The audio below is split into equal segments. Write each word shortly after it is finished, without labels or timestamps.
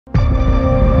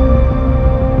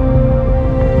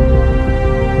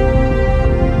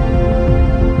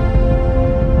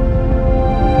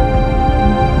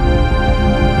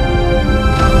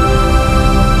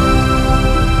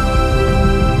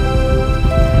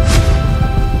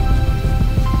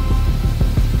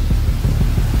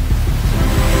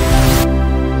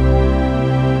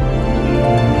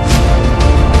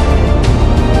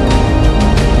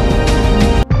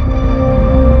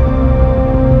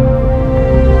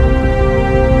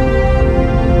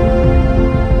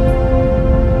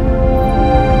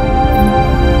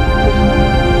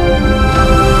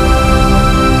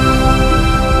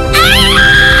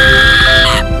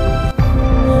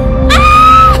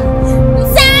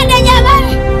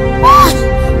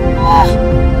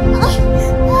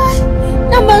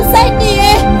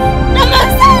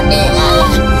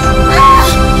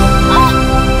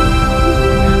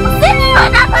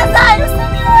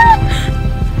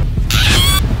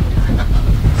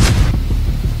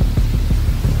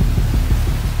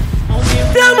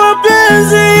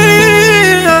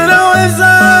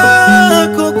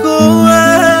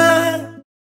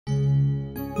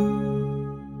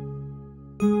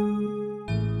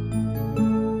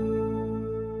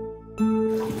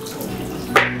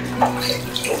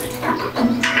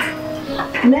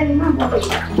Nani mambo?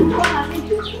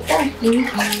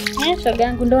 Shoga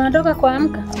yangu ndo natoka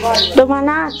kuamka. Ndo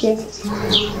maana yake.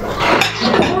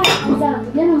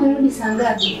 Jana umerudi saa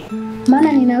ngapi?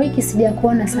 Maana nina wiki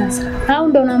sijakuona sasa. Au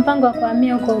ndo una mpango wa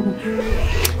kuhamia huko huko?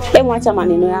 Hebu acha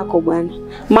maneno yako bwana.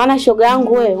 Maana shoga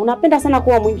yangu wewe unapenda sana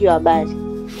kuwa mwingi wa habari.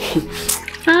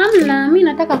 Hamna, mimi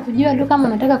nataka kujua tu kama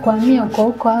unataka kuhamia huko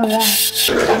huko au la.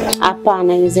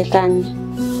 Hapana, haiwezekani.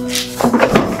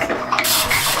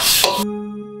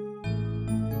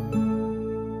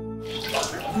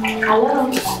 Hello.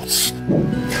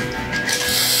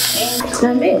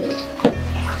 Niambie.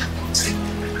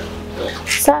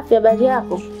 Safi, habari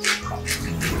yako?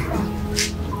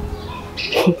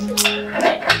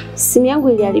 Simu yangu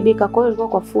iliharibika, kwa hiyo ilikuwa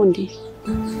kwa fundi.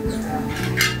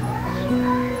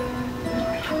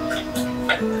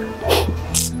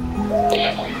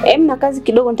 Na kazi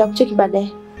kidogo, nitakucheki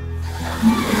baadaye.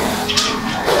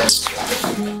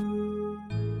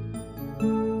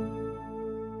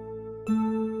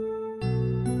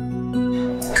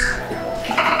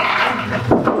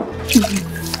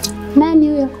 Nani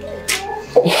huyo?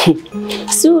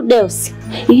 Sio Deus.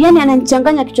 Yaani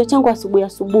ananichanganya kichwa changu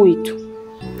asubuhi tu.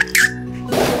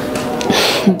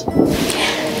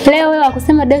 Leo wewe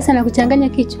wakusema Deus anakuchanganya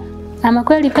kichwa. Ama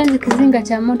kweli penzi kizinga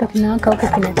cha moto kinawaka huko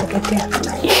kinateketea.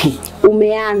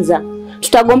 Umeanza.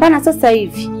 Tutagombana sasa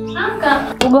hivi.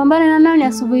 Ugombane na nani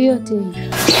asubuhi yote hii?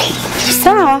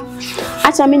 Sawa.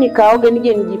 Acha mimi nikaoge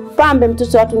nije nijipambe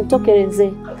mtoto watu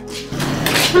nitokelezee.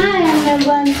 Haya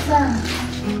mlangoni sana.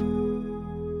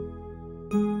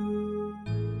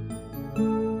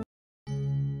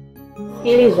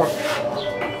 Sikiliza.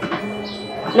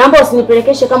 Naomba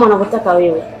usinipelekeshe kama unavyotaka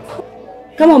wewe.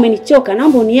 Kama umenichoka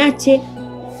naomba uniache.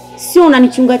 Sio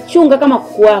unanichunga chunga kama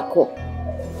kuku wako.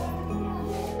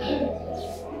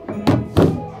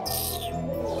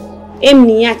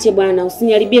 Niache bwana,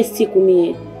 usiniharibie siku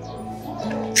mie.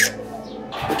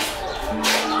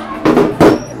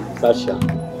 Sasha.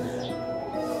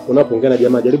 Unapoongea na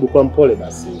jamaa jaribu kuwa mpole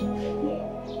basi.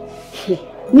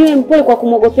 Niwe mpole kwa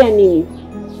kumwogopea nini?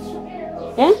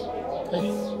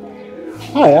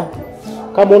 Haya.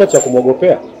 Kama una cha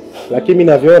kumwogopea, lakini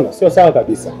mimi navyoona sio sawa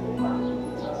kabisa.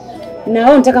 Na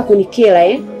wewe unataka kunikela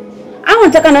au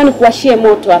unataka naoni kuwashie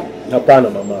moto hapa? Hapana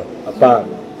mama, hapana.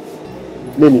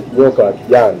 Mimi ni nyoka wa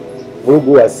kijana.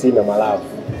 Vugu asina malavu.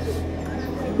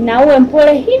 Na uwe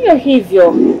mpole hivyo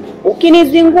hivyo.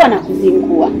 Ukinizingua na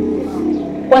kuzingua.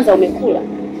 Kwanza umekula.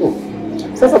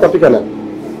 Sasa utapika nani?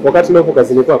 Wakati uko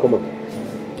kazini kwako mama.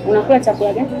 Unakula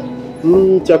chakula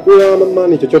gani? Chakula mama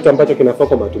ni chochote ambacho kinafaa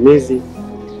kwa matumizi.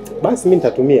 Basi mimi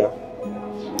nitatumia.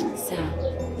 Sawa.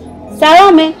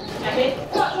 Salome.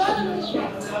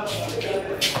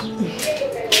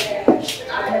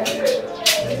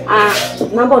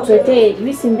 Naomba utuletee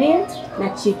juisi mbili na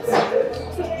chips.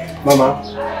 Mama,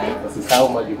 usisahau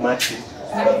maji machi.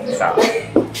 Sawa.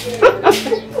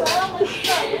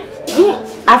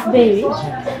 Baby,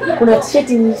 kuna t-shirt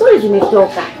nzuri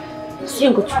zimetoka. Sio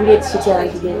nikuchukulie t-shirt ya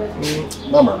rangi gani?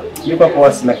 Mama, nipo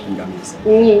kwa sina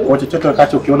kingamizi. Kwa chochote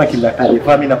wakati ukiona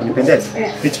kinataka mimi na kunipendeza,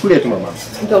 nichukulie tu mama.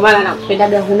 Ndio maana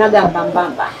nakupendaga hunaga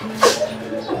mbambamba.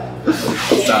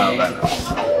 Sawa bana.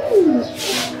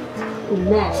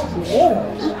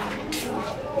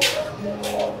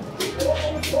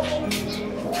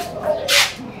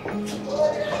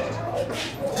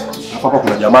 Hapa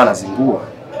kuna jamaa anazingua.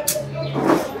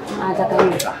 Anataka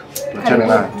nini? Tuachane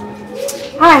naye.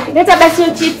 Haya, leta basi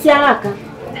hiyo chips haraka.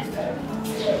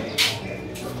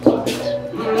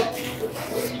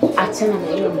 Achana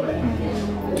na hiyo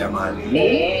jamani.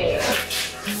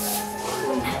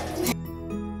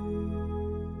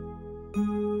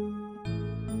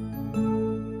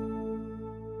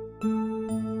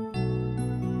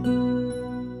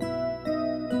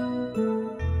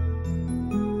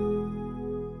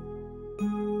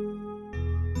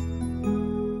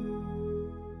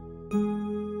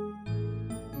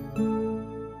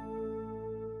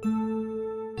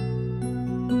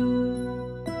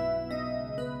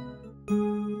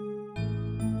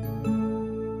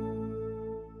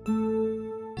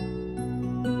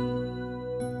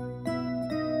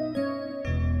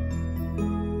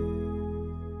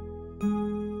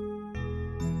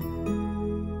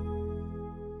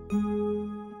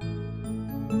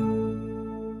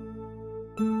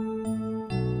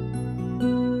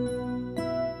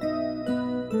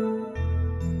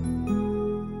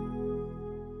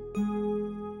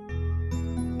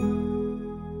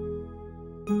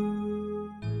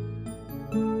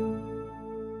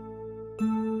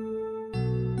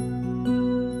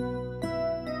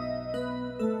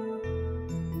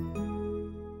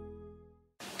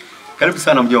 Karibu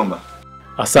sana mjomba.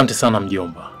 Asante sana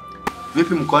mjomba.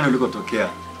 Vipi mkoani ulikotokea?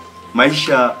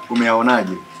 Maisha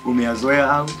umeyaonaje?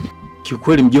 Umeyazoea au?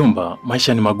 Kiukweli mjomba,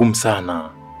 maisha ni magumu sana.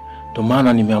 Ndio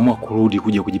maana nimeamua kurudi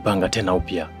kuja kujipanga tena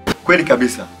upya. Kweli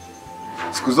kabisa.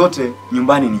 Siku zote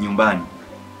nyumbani ni nyumbani.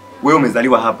 Wewe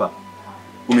umezaliwa hapa.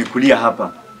 Umekulia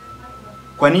hapa.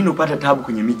 Kwa nini upate tabu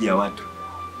kwenye miji ya watu?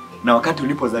 Na wakati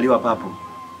ulipozaliwa papo,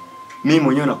 mimi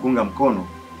mwenyewe nakuunga mkono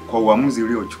kwa uamuzi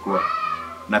uliochukua.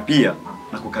 Na pia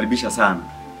nakukaribisha sana.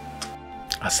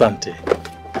 Asante.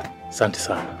 Asante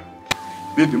sana.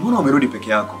 Vipi, mbona umerudi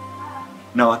peke yako?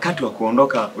 Na wakati wa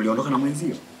kuondoka uliondoka na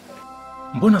mwenzio?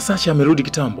 Mbona Sasha amerudi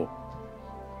kitambo?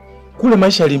 Kule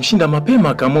maisha yalimshinda mapema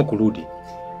akaamua kurudi.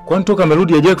 Kwani toka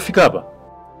amerudi hajawahi kufika hapa?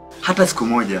 Hata siku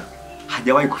moja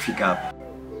hajawahi kufika hapa.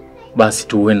 Basi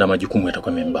tu huenda majukumu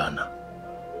yatakuwa yamembana.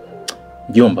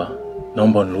 Mjomba,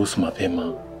 naomba uniruhusu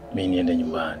mapema mimi niende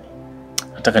nyumbani.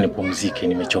 Nataka nipumzike,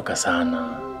 nimechoka sana.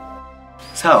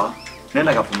 Sawa,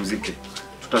 nenda kapumzike.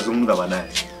 Tutazungumza baadaye.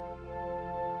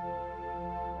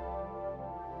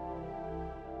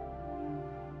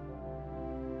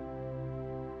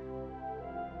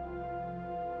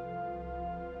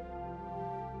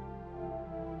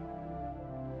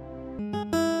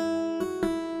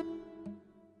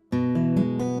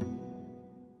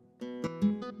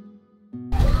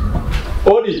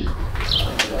 Odi.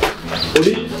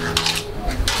 Odi.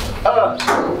 Ah.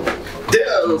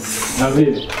 Deus.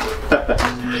 Nabii.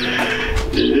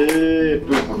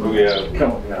 Tupo ndugu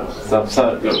yangu.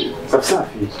 Safi.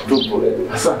 Tupo.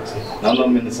 Asante. Naona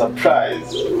mimi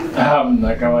surprise.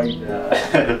 Hamna kawaida.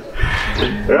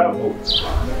 Rabu.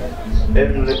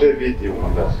 Mlete viti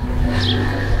huko.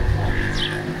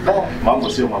 Mambo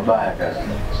sio mabaya kaka.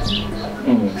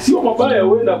 Sio mabaya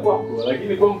huenda kwako,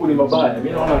 lakini kwangu ni mabaya. Mimi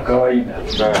naona kawaida.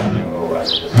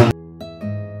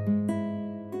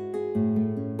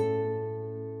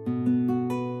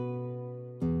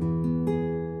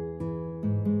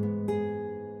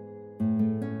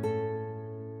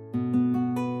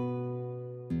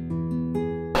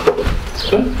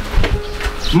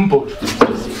 Mpo?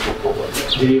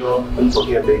 Ndio,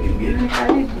 mpokea begi mbili.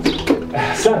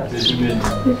 Asante Jimmy.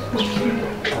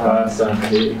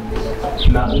 Asante.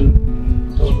 Na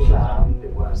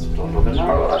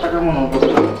hata kama unaondoka.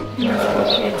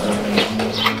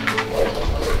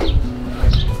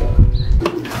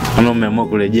 Ana umeamua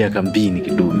kurejea kambini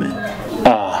kidume.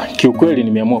 Kiukweli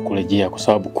nimeamua kurejea kwa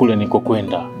sababu kule niko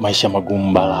kwenda maisha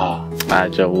magumu balaa.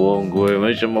 Acha uongo wewe,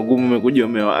 maisha magumu umekuja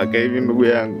umewaka hivi ndugu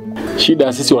yangu.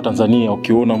 Shida sisi wa Tanzania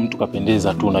ukiona mtu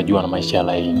kapendeza tu unajua na maisha ya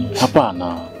laini.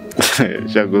 Hapana.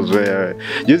 Shakuzoea wewe.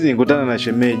 Juzi nikutana na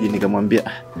shemeji nikamwambia,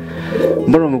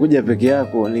 mbona umekuja peke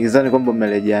yako? Nikizani kwamba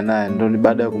umerejea naye. Ndio ni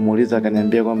baada ya kumuuliza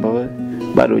akaniambia kwamba wewe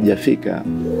bado hujafika.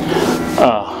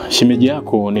 Shemeji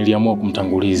yako niliamua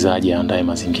kumtanguliza aje aandae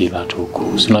mazingira tu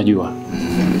huko. Si unajua?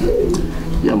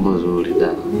 Jambo zuri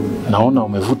dada. Naona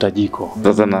umevuta jiko.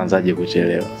 Sasa naanzaje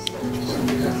kuchelewa?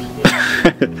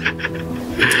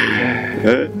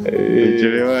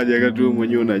 Chelewaje wakati wewe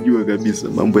mwenyewe unajua kabisa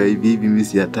mambo ya hivi hivi mimi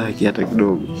siyataki hata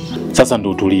kidogo. Sasa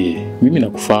ndio utulie. Mimi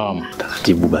nakufahamu.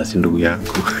 Taratibu basi ndugu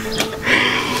yangu.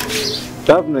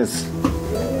 Toughness.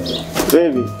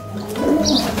 Baby.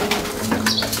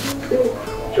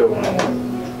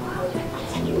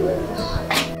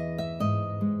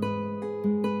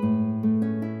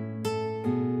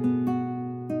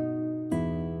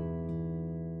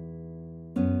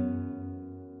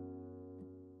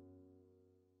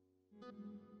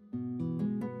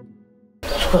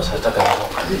 Sasa nataka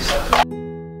kabisa.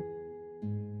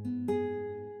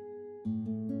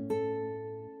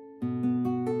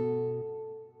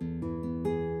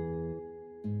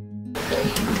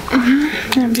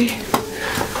 Niambie.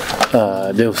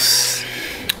 Deus.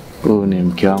 Huyu ni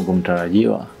mke wangu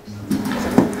mtarajiwa.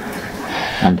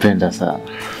 Nampenda sana.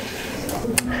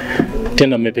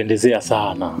 Tena mmependezea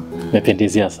sana.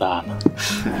 Mmependezea sana.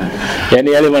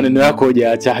 Yaani yale maneno yako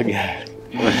hujaachaga.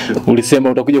 Ulisema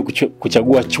utakuja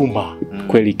kuchagua chuma,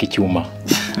 kweli kichuma.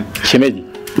 Shemeji.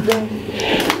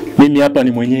 Mimi hapa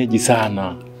ni mwenyeji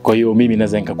sana. Kwa hiyo mimi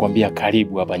naweza nikakwambia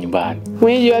karibu hapa nyumbani.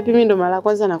 Mwenyeji wapi? Mimi ndo mara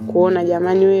kwanza nakuona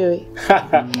jamani wewe.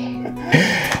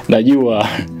 Najua.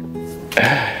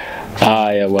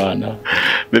 Haya bwana.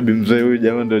 Baby mzee huyu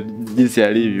jamaa ndo jinsi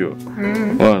alivyo.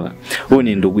 Unaona? Huyu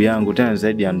ni ndugu yangu tena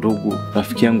zaidi ya ndugu,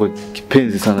 rafiki yangu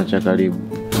kipenzi sana cha karibu.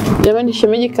 Jamani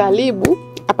shemeji karibu,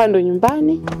 hapa ndo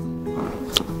nyumbani.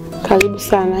 Karibu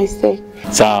sana aise.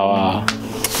 Sawa.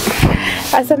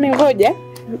 Sasa mimi ngoja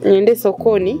niende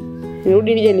sokoni,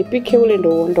 nirudi nije nipike ule ndo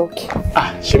uondoke.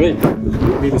 Shemeji,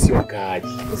 mimi si wakaaji.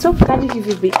 Sio wakaaji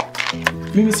kivipi?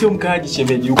 Mimi sio mkaaji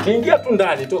shemeji. Ukiingia tu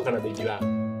ndani toka na begi lako.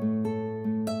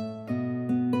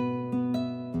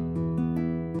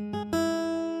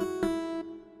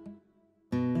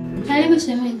 Karibu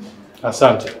shemeji.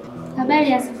 Asante.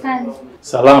 Habari ya safari?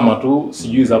 Salama tu,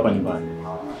 sijui za hapa nyumbani.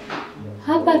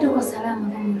 Hapa tuko salama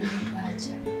kama ulivyoacha.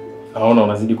 Naona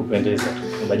unazidi kupendeza.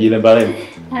 Unajile mbareni.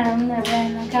 Hamna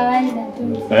bwana, kawaida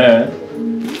tu.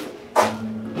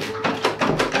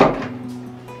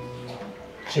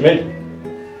 Shemeji.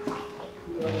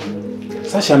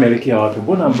 Sasha ameelekea wapi?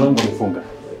 Mbona mlango umefunga?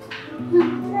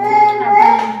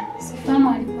 Hapana, sifahamu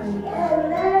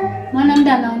alipoelekea. Maana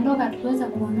muda anaondoka tuweza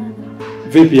kuonana.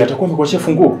 Vipi, atakuwa amekuachia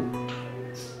funguo?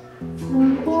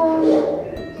 Funguo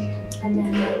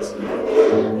hajaniachia.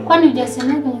 Kwani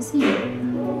hujasema kwenye simu?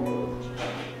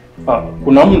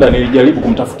 Kuna muda nilijaribu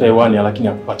kumtafuta hewani lakini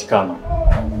hakupatikana.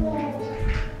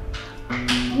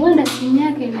 Huenda simu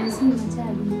yake imezima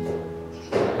chaji.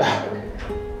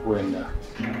 Huenda.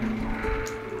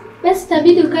 Basi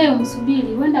tabidi ukae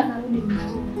umsubiri, huenda akarudi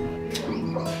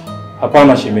mwenyewe.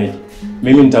 Hapana shemeji.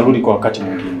 Mimi nitarudi kwa wakati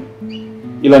mwingine.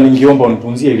 Ila ningeomba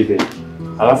unitunzie ile begi.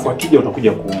 Alafu akija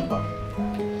utakuja kuumpa.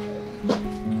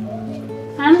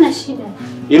 Hamna shida.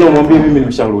 Ila umwambie mimi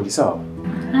nimesharudi, sawa?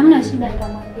 Hamna shida,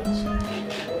 nitamwambia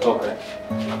shida. Okay.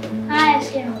 Haya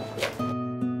shema.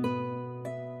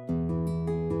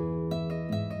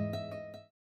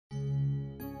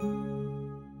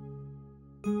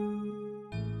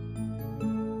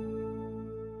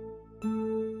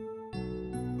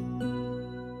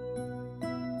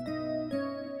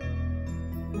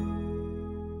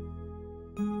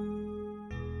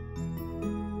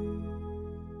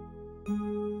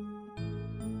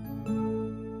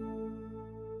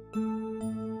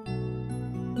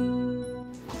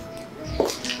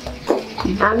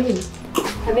 Amin.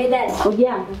 Habari dada.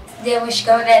 Hujambo? Jambo,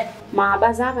 shikamoo dada.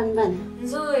 Maabaza hapa nyumbani?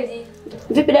 Nzuri.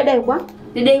 Vipi dada yuko?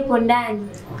 Dada yupo ndani.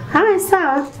 Haya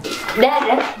sawa.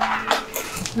 Dada.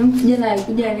 Jana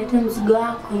alikuja aleta mzigo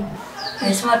wako.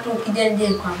 Anasema tu ukija nje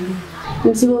nikwambie.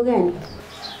 Mzigo gani?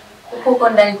 Uko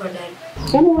ndani kwa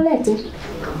dada. Hebu ulete.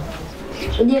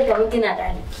 Uje kaweke na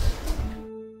dada.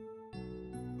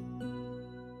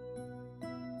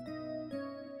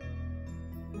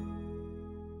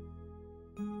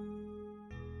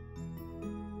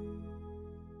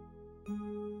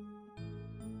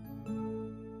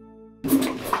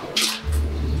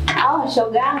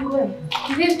 Shoga yangu wewe.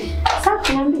 Vipi?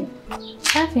 Safi niambie.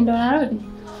 Safi, ndo narudi?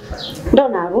 Ndo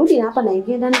narudi na hapa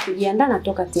naingia ndani kujiandaa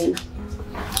natoka tena.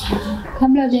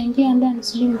 Kabla hujaingia ndani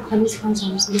subiri kabisa kwanza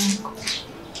mzigo wako.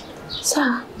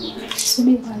 Sawa.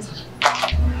 Subiri kwanza.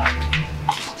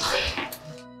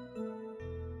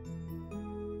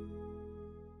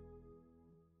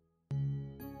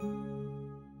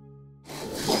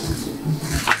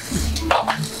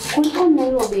 Kuna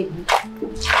hilo begi.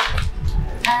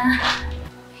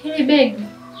 Hili begi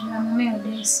la mumeo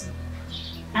Desi.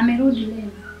 Amerudi leo.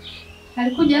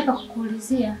 Alikuja hapa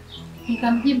kukuulizia,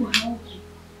 nikamjibu haupo.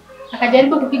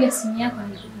 Akajaribu kupiga simu yako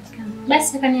haikupatikana.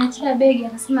 Basi akaniachia begi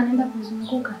akasema naenda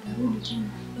kuzunguka atarudi tena.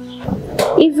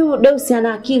 Hivi Deusi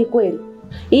ana akili kweli?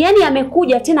 Yaani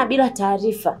amekuja tena bila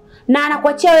taarifa na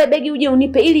anakuachia wewe begi uje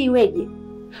unipe ili iweje?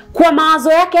 Kwa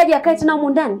mawazo yake aje akae tena huko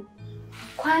ndani?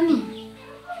 Kwani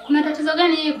kuna tatizo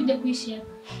gani yeye kuja kuishi hapa?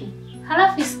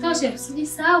 Halafu isitoshe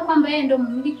usijisahau kwamba yeye ndo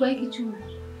mmiliki wa hiki chumba.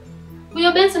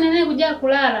 Huyo Benson anayekuja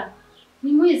kulala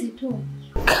ni mwizi tu.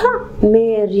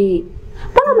 Mary,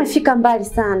 mbona umefika mbali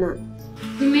sana?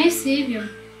 Nimehisi hivyo,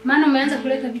 maana umeanza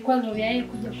kuleta vikwazo vya yeye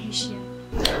kuja kuishi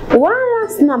hapa. Wala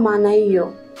sina maana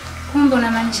hiyo. Kumbe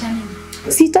unamaanisha nini?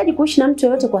 Sihitaji kuishi na mtu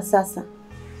yoyote kwa sasa.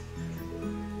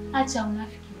 Acha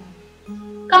unafiki.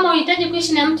 Kama unahitaji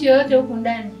kuishi na mtu yoyote huko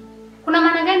ndani, kuna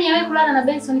maana gani ya wewe kulala na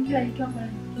Benson kila itwapo leo?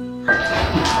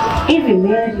 Hivi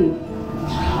Mary,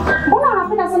 mbona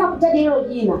unapenda sana kutaja hilo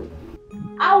jina?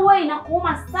 Au wewe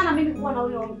inakuuma sana mimi kuwa na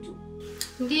huyo mtu?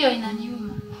 Ndiyo,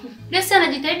 inaniuma. Desi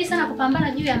anajitahidi sana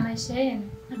kupambana juu ya maisha yenu,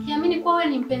 akiamini kuwa wewe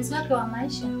ni mpenzi wake wa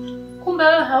maisha. Kumbe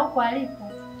wewe hauko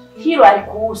alipo. Hilo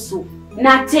alikuhusu.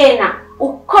 Na tena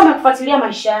ukome kufuatilia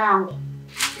maisha yangu.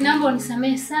 Naomba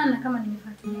unisamehe sana kama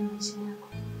nimefuatilia maisha yako.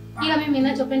 Ila mimi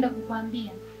ninachopenda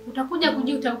kukuambia, utakuja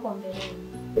kujuta huko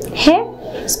mbeleni. He,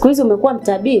 siku hizi umekuwa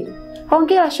mtabiri.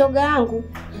 Hongera shoga yangu.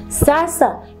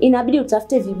 Sasa inabidi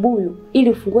utafute vibuyu ili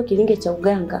ufungue kilinge cha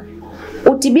uganga.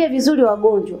 Utibie vizuri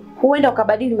wagonjwa, huenda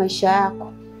ukabadili maisha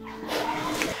yako.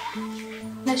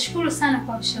 Nashukuru sana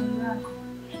kwa ushauri wako.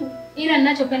 Ila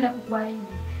ninachopenda kukuahidi,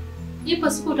 ipo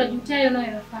siku utajutia hayo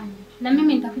unayofanya, na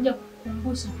mimi nitakuja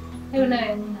kukukumbusha hayo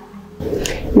unayoyafanya.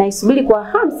 Naisubiri kwa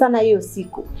hamu sana hiyo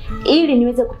siku ili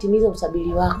niweze kutimiza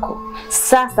utabiri wako.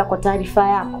 Sasa kwa taarifa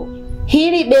yako,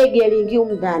 hili begi aliingia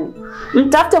humu ndani.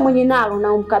 Mtafute mwenye nalo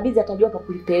na umkabidhi, atajua pa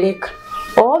kulipeleka.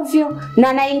 Ovyo,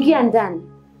 na naingia ndani.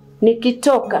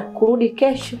 Nikitoka kurudi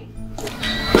kesho.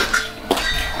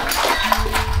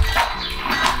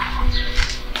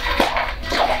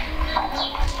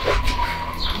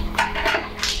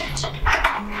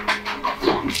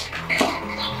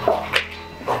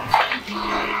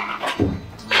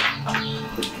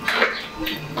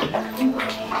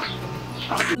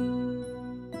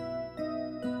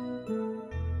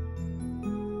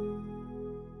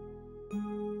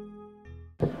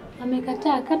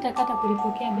 Amekataa kata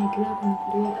kulipokea begi lako na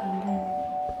kuliweka ndani.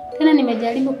 Tena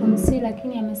nimejaribu kumsii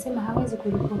lakini amesema hawezi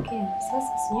kulipokea. Sasa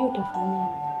sijui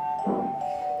utafanyaje.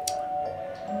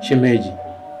 Shemeji,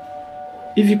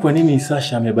 hivi kwa nini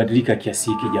Sasha amebadilika kiasi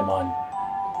hiki jamani?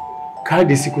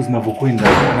 Kadri siku zinavyokwenda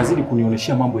anazidi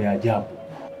kunionyesha mambo ya ajabu.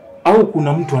 Au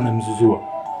kuna mtu anamzuzua?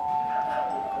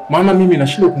 Maana mimi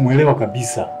nashindwa kumuelewa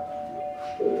kabisa.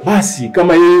 Basi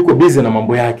kama yeye yuko busy na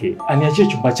mambo yake, aniachie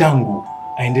chumba changu,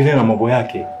 aendelee na mambo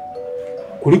yake.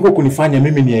 Kuliko kunifanya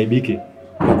mimi niaibike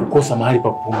na kukosa mahali pa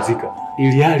kupumzika,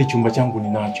 ili hali chumba changu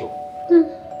ninacho.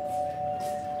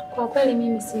 Kwa kweli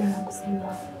mimi sina la kusema.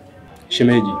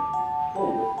 Shemeji,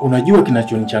 unajua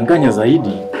kinachonichanganya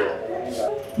zaidi?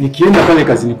 Nikienda pale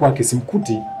kazini kwake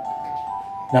simkuti.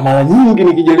 Na mara nyingi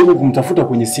nikijaribu kumtafuta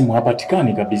kwenye simu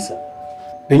hapatikani kabisa.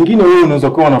 Pengine wewe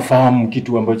unaweza kuwa unafahamu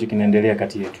kitu ambacho kinaendelea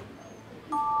kati yetu.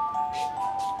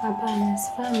 Hapana,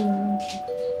 sifahamu.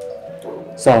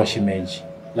 Sawa shemeji,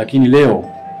 lakini leo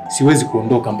siwezi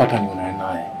kuondoka mpaka nionane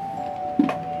naye.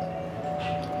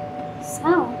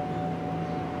 Sawa.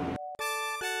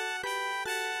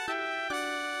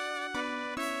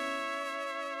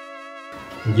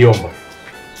 Mjomba,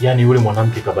 yani yule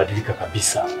mwanamke kabadilika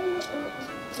kabisa.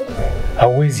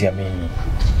 Hauwezi amini.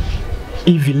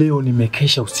 Hivi leo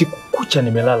nimekesha usiku kucha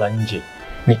nimelala nje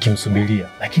nikimsubiria,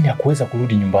 lakini hakuweza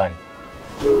kurudi nyumbani.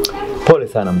 Pole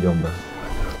sana mjomba.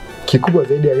 Kikubwa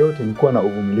zaidi ya yote ni kuwa na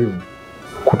uvumilivu,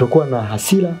 kutokuwa na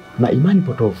hasira na imani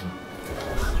potofu.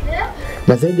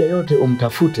 Na zaidi ya yote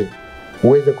umtafute,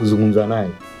 uweze kuzungumza naye,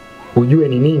 ujue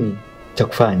ni nini cha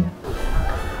kufanya.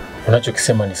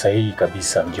 Unachokisema ni sahihi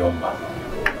kabisa mjomba.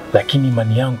 Lakini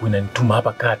imani yangu inanituma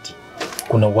hapa kati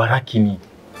kuna uharakini.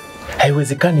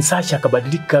 Haiwezekani Sasha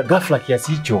akabadilika ghafla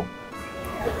kiasi hicho.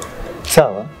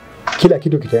 Sawa, kila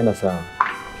kitu kitaenda sawa.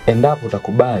 Endapo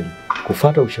utakubali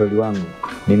kufuata ushauri wangu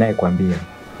ninayekwambia.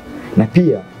 Na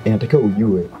pia inatakiwa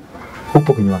ujue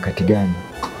upo kwenye wakati gani.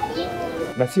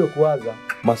 Na sio kuwaza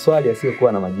maswali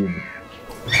yasiyokuwa na majibu.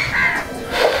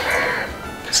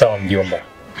 Sawa mjomba.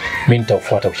 Mimi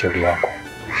nitaufuata ushauri wako.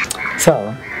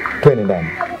 Sawa, twende ndani.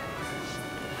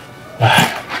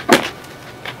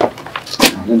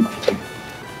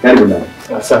 Karibu ndani.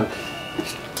 Asante.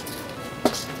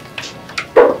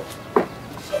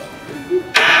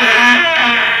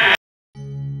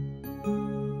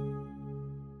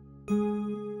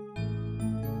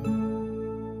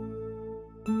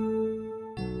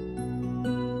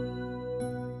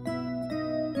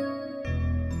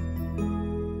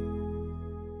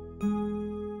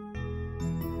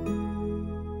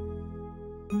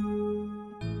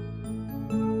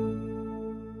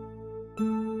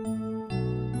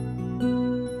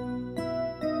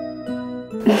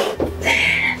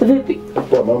 Vipi?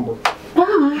 Kwa mambo.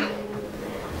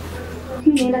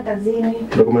 Mimi naenda kazini.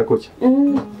 Ndio kumekucha.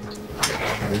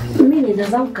 Mimi naenda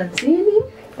zangu kazini.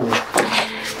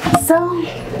 So.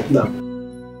 Naam.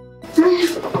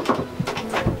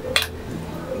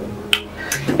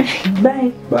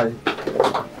 Bye. Bye.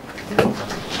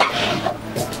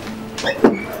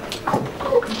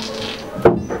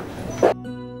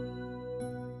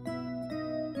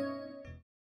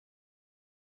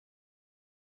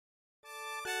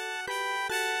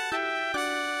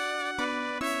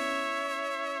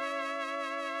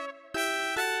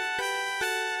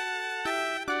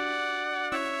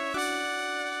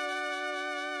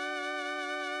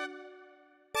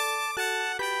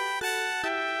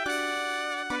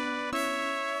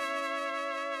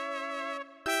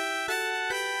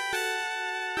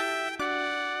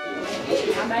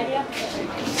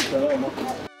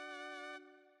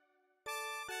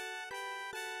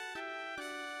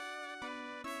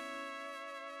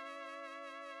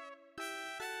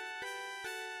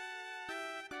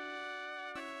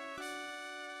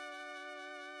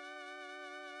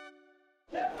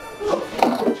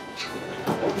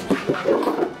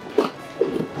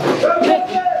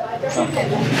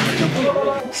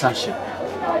 Sasha,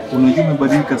 unajua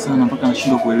umebadilika sana mpaka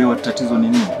nashindwa kuelewa tatizo ni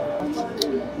nini.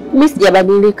 Mimi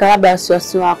sijabadilika, labda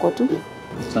wasiwasi wako tu.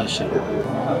 Sasha,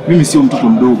 mimi sio mtoto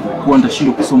mdogo kuwa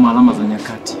nitashindwa kusoma alama za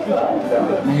nyakati.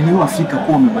 Naelewa Afrika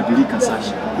kuwa umebadilika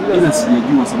Sasha, ila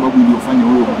sijajua sababu iliyofanya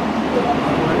wewe kubadilika.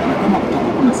 Na kama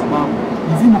kutakuwa kuna sababu,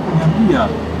 ni vyema kuniambia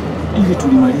ili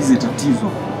tulimalize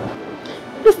tatizo.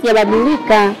 Mimi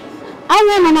sijabadilika. Au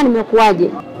wewe mama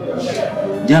nimekuaje?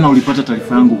 Jana ulipata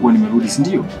taarifa yangu kuwa nimerudi, si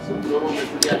ndio?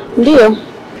 Ndio.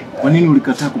 Kwa nini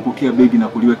ulikataa kupokea begi na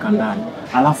kuliweka ndani?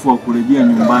 Alafu hakurejea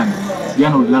nyumbani.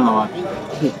 Jana ulilala wapi?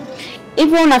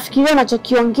 Hivyo unafikiria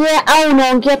unachokiongea au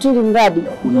unaongea tu ili mradi?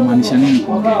 Unamaanisha nini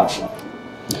kuongea?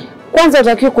 Kwanza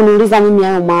utakiwa kuniuliza mimi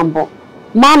hayo mambo.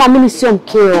 Maana mimi sio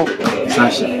mkeo.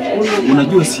 Sasha,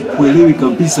 unajua sikuelewi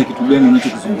kabisa kitu gani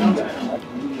unachokizungumza.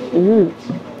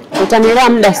 Utanielewa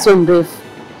muda sio mrefu.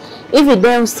 Hivi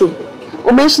Deusi,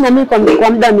 umeishi na mimi kwa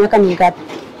muda wa miaka mingapi?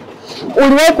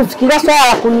 Uliwahi kufikiria swala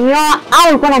la kunioa au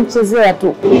ulikuwa unamchezea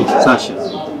tu? Sasha,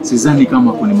 sidhani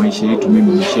kama kwenye maisha yetu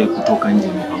mimi nimeshaye kutoka nje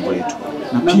ya mipango yetu.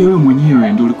 Na pia wewe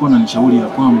mwenyewe ndio ulikuwa unanishauri ya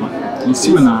kwamba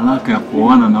nisiwe na haraka ya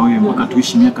kuoana na wewe mpaka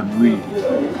tuishi miaka 2.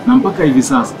 Na mpaka hivi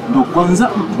sasa ndio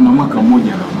kwanza tuna mwaka 1 na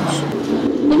nusu.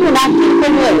 Hivi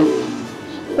unafikiri wewe?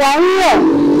 Kwa hiyo,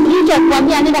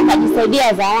 nilichokuambia nenda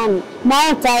kujisaidia zaani na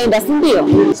wewe utaenda, si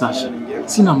ndio? Sasha,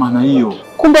 sina maana hiyo.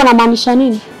 Kumbe unamaanisha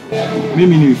nini?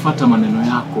 Mimi nilifuata maneno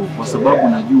yako kwa sababu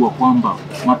najua kwamba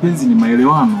mapenzi ni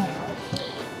maelewano.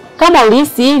 Kama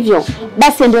ulihisi hivyo,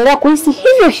 basi endelea kuhisi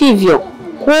hivyo hivyo.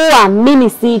 Kuwa mimi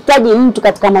sihitaji mtu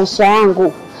katika maisha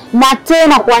yangu. Na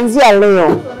tena kuanzia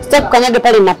leo, sitaki kukanyaga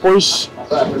pale ninapoishi.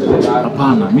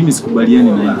 Hapana, mimi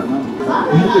sikubaliani na hilo.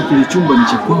 Kumbuka kile chumba ni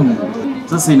cha kwangu.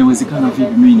 Sasa inawezekana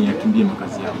vipi mimi niyakimbie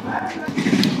makazi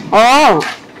yangu?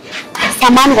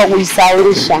 Samahani kwa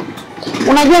kujisahaulisha.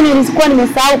 Unajua nilikuwa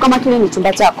nimesahau kama kile ni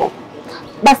chumba chako.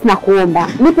 Basi nakuomba,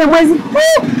 nipe mwezi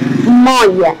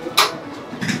mmoja.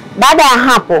 Baada ya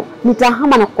hapo,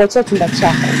 nitahama na kukuachia chumba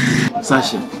chako.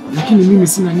 Sasha, lakini mimi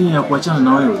sina nia ya kuachana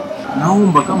na wewe.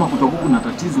 Naomba kama kutakuwa kuna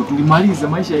tatizo tulimalize,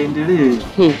 maisha yaendelee.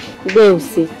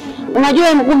 Deusi,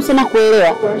 unajua ni ngumu sana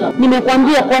kuelewa.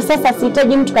 Nimekwambia kwa sasa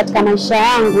sihitaji mtu katika maisha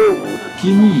yangu.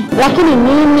 Lakini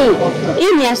mimi,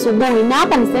 hii ni asubuhi na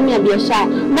hapa ni sehemu ya biashara.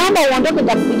 Naomba uondoke,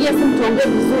 nitakupigia simu tuongee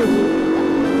vizuri.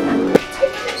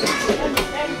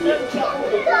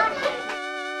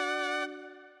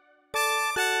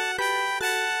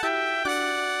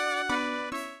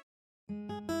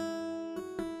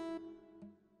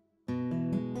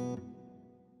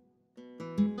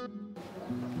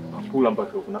 Kula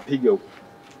mpaka huko, napiga huko.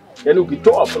 Yaani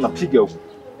ukitoa hapo napiga huko.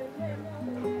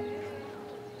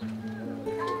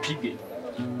 Pige.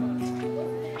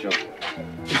 Chao.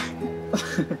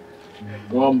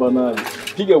 Mwamba nani?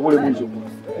 Piga kule mwisho.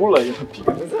 Kula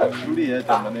inapiga. Tulia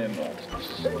hata maneno.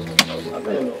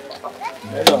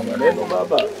 Maneno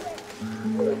baba.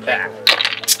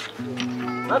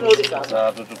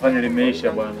 Sasa tutafanya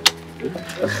limeisha bwana.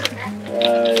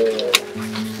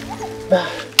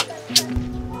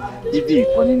 Hivi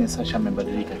kwa nini Sasha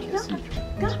amebadilika kiasi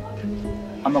hicho?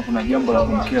 Ama kuna jambo la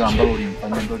kumkera ambalo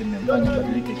ulimfanyia ndio limemfanya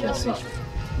badilike kiasi hicho?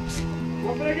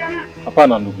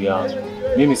 Hapana ndugu yangu,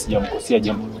 mimi sijamkosea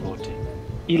jambo lolote,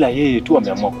 ila yeye tu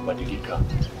ameamua kubadilika.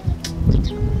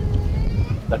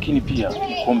 Lakini pia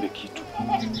nikuombe kitu,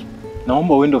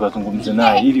 naomba uende ukazungumze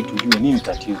naye ili tujue nini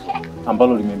tatizo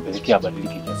ambalo limempelekea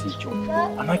abadilike kiasi hicho.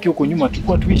 Manake huko nyuma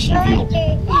tulikuwa tuishi hivyo.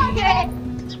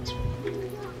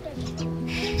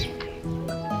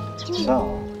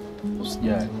 Sawa,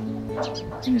 usijali.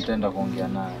 Mimi nitaenda kuongea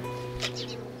naye.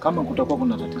 Kama kutakuwa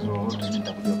kuna tatizo lolote mimi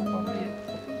nitakuja kukwambia.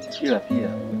 Ila pia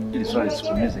ili swali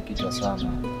sikumeze kichwa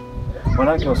sana.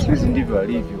 Wanawake wa siku hizi ndivyo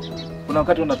alivyo. Kuna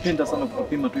wakati wanapenda sana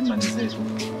kupima tu imani zetu.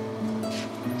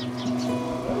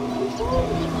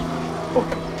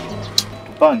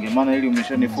 Tupange maana ili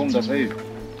umeshanifunga sasa hivi.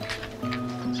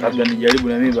 Labda nijaribu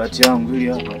na mimi bahati yangu ili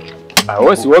hapa.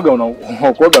 Wewe si woga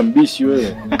unakuoga mbishi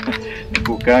wewe.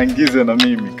 Nikukaangize na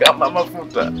mimi kama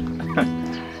mafuta.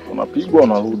 Unapigwa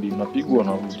unarudi, unapigwa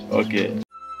unarudi. Okay.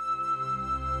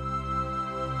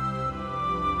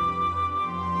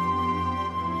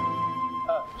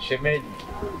 Shemeji.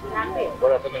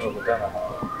 Bora kama nimekutana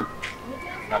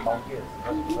na maongezi.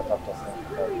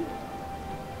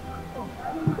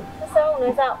 Sasa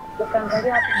unaweza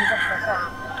ukaangalia hapo unaweza kukaa.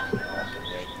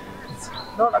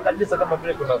 Naona kabisa kama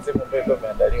vile kuna sehemu ambayo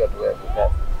imeandaliwa tu ya kukaa.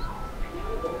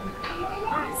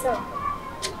 Sawa.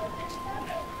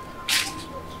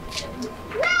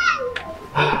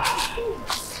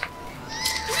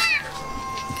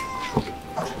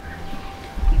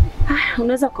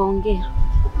 Unaweza kaongea.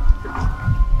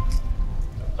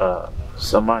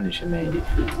 Samahani shemeji.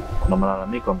 Kuna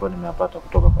malalamiko ambayo nimeyapata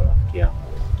kutoka kwa rafiki yangu.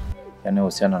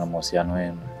 yanayohusiana na mahusiano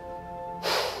yenu.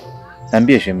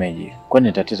 Niambie shemeji,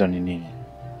 kwani tatizo ni nini?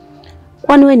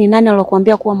 Kwani wewe ni nani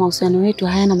aliyokuambia kuwa mahusiano yetu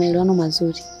hayana maelewano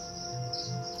mazuri?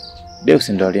 Deus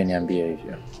ndo aliyeniambia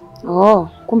hivyo. Oh,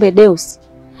 kumbe Deus.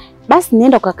 Basi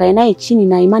nienda ukakae naye chini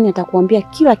na Imani atakuambia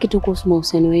kila kitu kuhusu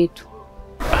mahusiano yetu.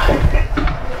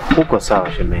 Uko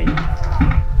sawa shemeji.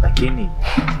 Lakini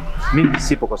mimi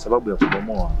sipo kwa sababu ya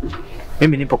kubomoa.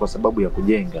 Mimi nipo kwa sababu ya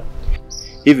kujenga.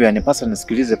 Hivyo yanipasa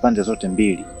nisikilize pande zote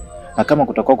mbili. Na kama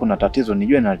kutakuwa kuna tatizo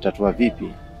nijue nalitatua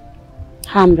vipi.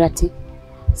 Hamrati,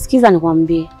 sikiza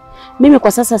nikwambie. Mimi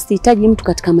kwa sasa sihitaji mtu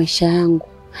katika maisha yangu.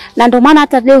 Na ndio maana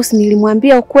hata Deus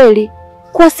nilimwambia ukweli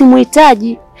kuwa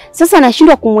simuhitaji. Sasa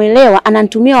nashindwa kumuelewa,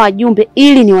 ananitumia wajumbe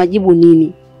ili niwajibu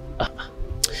nini?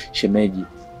 Shemeji,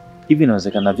 hivi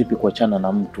inawezekana vipi kuachana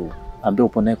na mtu ambaye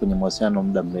upo naye kwenye mahusiano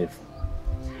muda mrefu?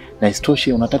 Na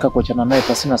isitoshe unataka kuachana naye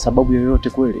pasina sababu yoyote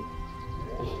kweli?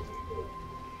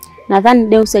 Nadhani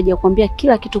Deus hajakwambia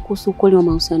kila kitu kuhusu ukweli wa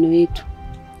mahusiano yetu.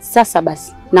 Sasa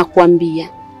basi, nakwambia.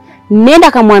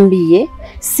 Nenda kamwambie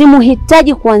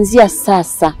simuhitaji kuanzia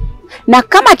sasa. Na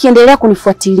kama akiendelea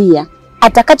kunifuatilia,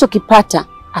 atakachokipata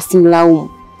asimlaumu.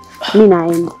 Mimi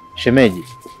naenda. Shemeji.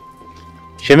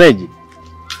 Shemeji.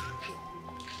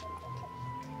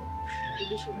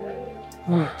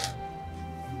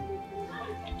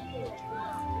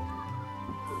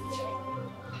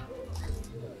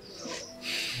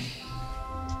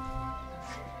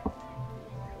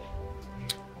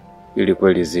 Ili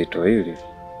kweli zito hili.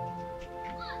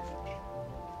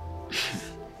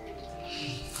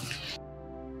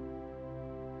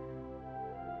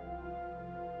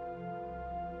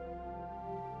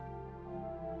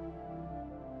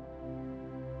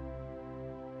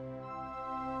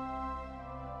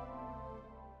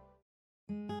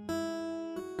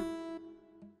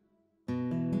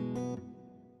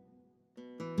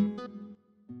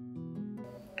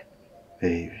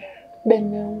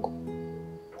 Bebe wangu.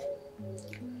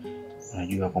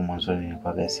 Unajua kwa mwanzo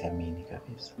nilikuwa siamini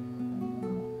kabisa.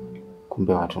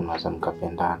 Kumbe watu mnaweza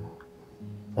mkapendana,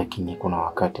 lakini kuna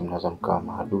wakati mnaweza mkawa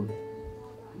maadui.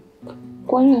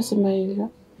 Kwa nini unasema hivyo?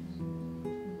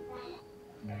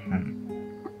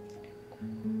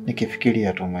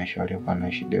 Nikifikiria tu maisha aliyokuwa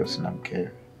anaishi Deus na mkewe,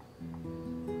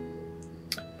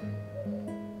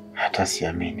 hata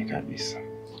siamini kabisa.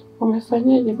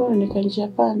 Umefanyaje bwana nikanjia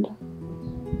panda?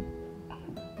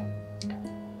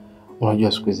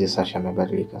 Unajua siku hizi Sasha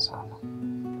amebadilika sana.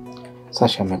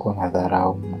 Sasha amekuwa na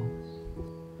dharau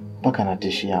mpaka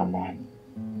anatishia Amani.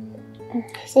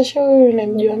 Sasha wewe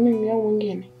unamjua mimi au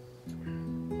mwingine?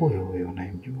 Wewe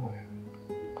unamjua wewe.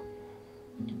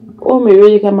 Wewe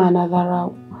umeweje kama ana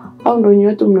dharau? Au ndio ni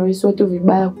watu mnawisi watu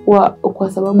vibaya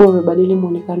kwa sababu wamebadili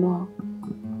muonekano wao?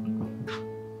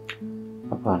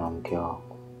 Hapana mke wangu.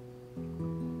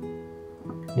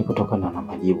 Ni kutokana na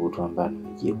majibu tu ambayo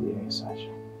nimejibu yeye Sasha.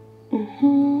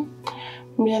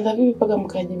 Mlianza vipi mpaka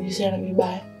mkajibishana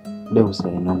vibaya? Deus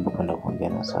aliniomba kwenda kuongea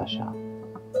na Sasha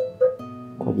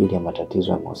kwa ajili ya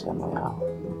matatizo ya mahusiano yao.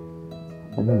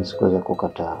 Na mimi sikuweza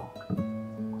kukataa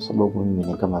kwa sababu mimi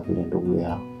ni kama vile ndugu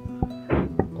yao.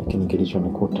 Lakini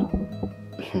kilichonikuta,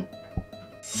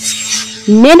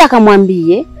 nenda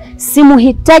kamwambie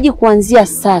simuhitaji kuanzia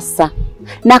sasa.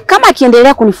 Na kama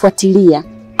akiendelea kunifuatilia,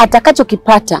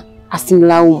 atakachokipata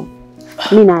asimlaumu.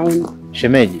 Mimi naenda.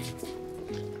 Shemeji.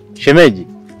 Shemeji.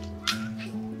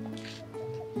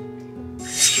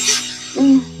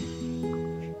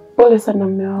 Pole sana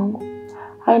mume wangu.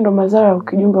 Hayo ndo madhara ya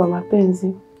ukijumbe wa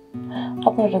mapenzi.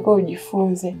 Hapa nataka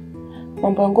ujifunze.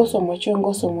 Mambo ya ngoso mwachie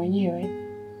ngoso mwenyewe.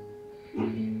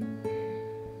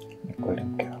 ni kweli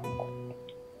mke wangu.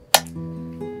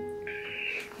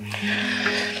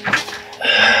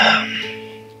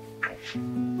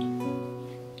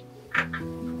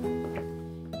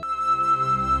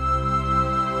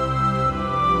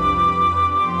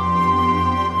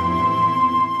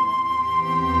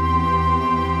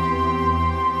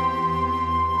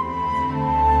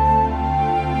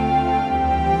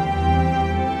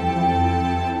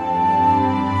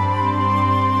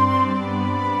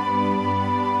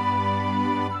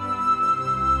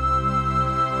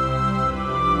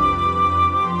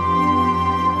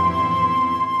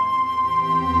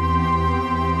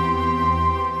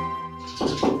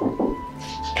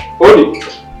 Odi.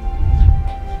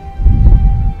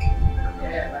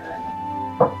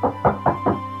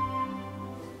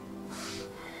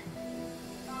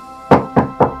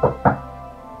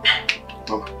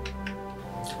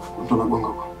 Mbona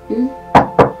Bongo?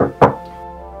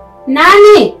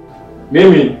 Nani?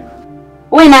 Mimi.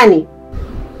 Wewe nani?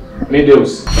 Ni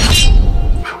Deus.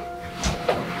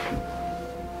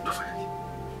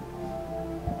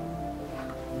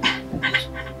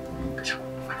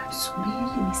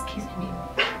 Subiri nisikize mimi.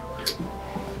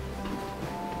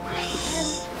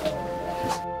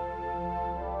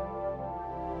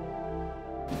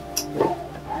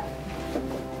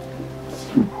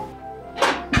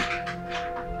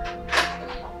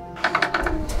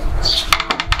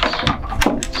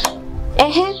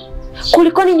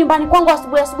 Kulikoni nyumbani kwangu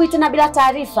asubuhi tena bila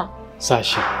taarifa?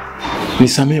 Sasha,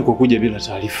 nisamehe kwa kuja bila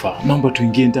taarifa. Naomba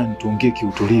tuingie ndani tuongee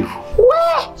kiutulivu.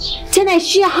 Tena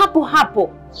ishia hapo hapo.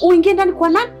 Uingie ndani kwa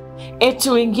nani? Eti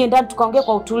uingie ndani tukaongea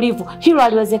kwa utulivu. Hilo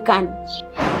haliwezekani.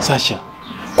 Sasha,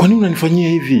 kwa nini unanifanyia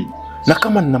hivi? Na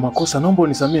kama nina makosa naomba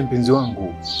unisamehe mpenzi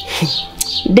wangu.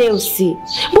 Deusi,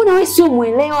 mbona wewe sio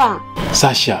muelewa?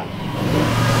 Sasha,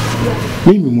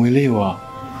 mimi muelewa.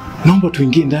 Naomba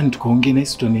tuingie ndani tukaongee na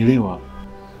hisi utanielewa.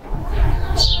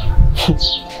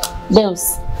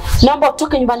 Deus, naomba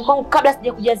utoke nyumbani kwangu kabla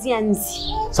sijakujazia nzi.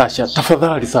 Sasha,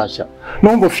 tafadhali Sasha.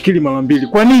 Naomba ufikiri mara mbili.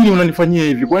 Kwa nini unanifanyia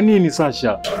hivi? Kwa nini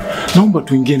Sasha? Naomba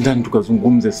tuingie ndani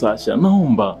tukazungumze Sasha.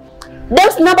 Naomba.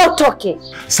 Deus, naomba utoke.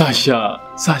 Sasha,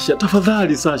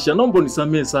 tafadhali Sasha. Naomba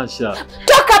unisamehe Sasha.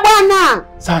 Toka bwana.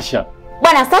 Sasha.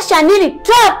 Bwana Sasha nini?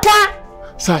 Toka.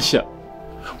 Sasha.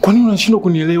 Kwa nini unashindwa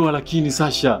kunielewa lakini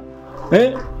Sasha?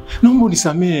 Naomba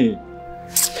unisamehe.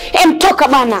 Toka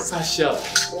bwana. Sasha.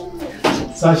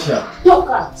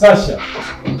 Toka. Sasha.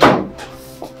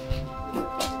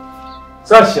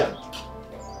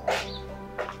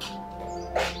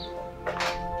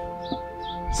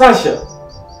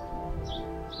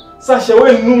 Sasha,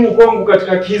 wewe ni nuru kwangu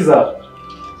katika kiza.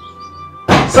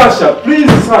 Sasha,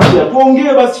 please Sasha,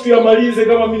 tuongee basi tuyamalize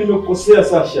kama mimi nimekukosea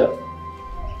Sasha.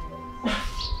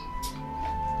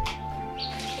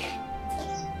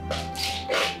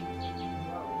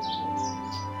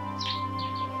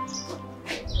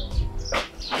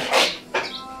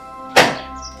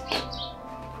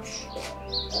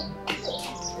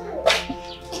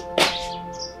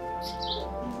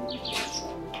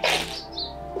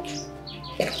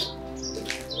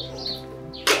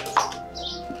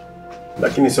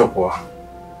 Lakini sio poa.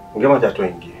 Ungema jato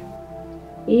ingie.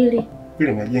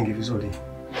 Ili mjenge vizuri.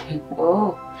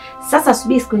 Sasa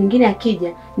subiri siku nyingine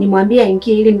akija, nimwambie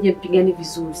aingie ili mje mpigane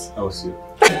vizuri. Au sio?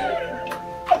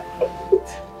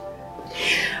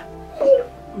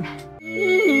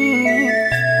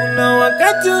 Kuna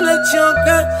wakati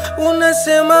unachoka,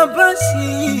 unasema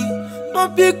basi,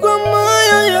 mapigo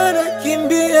moyo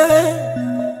yanakimbia.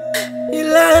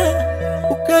 Ila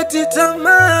ukati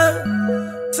tamaa,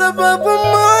 sababu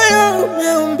moyo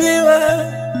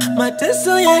umeumbiwa.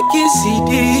 Mateso ya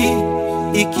kisidi,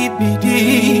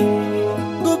 ikibidi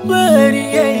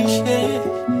kubali yaishe.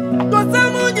 Kosa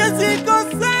moja si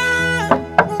kosa,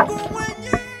 Mungu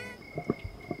mwenye.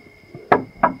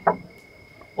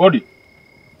 Odi.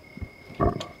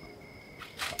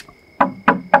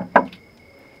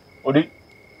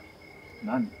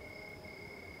 Nani?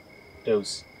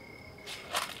 Deus.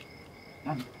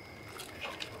 Nani?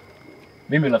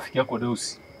 Mimi rafiki yako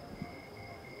Deus.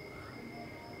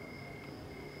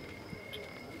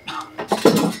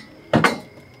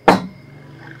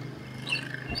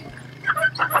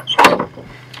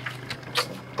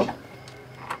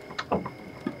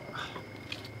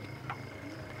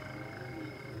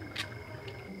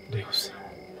 Deus.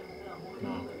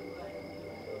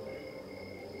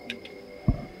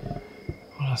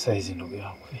 Wala saizi ndugu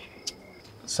yangu.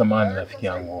 Samahani rafiki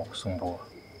yangu wa kusumbua.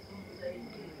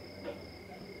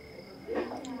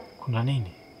 Kuna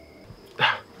nini?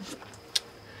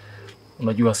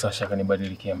 Unajua Sasha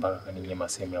kanibadilikia mpaka kaninyima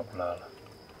sehemu ya kulala.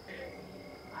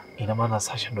 Ina maana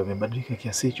Sasha ndo amebadilika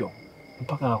kiasi hicho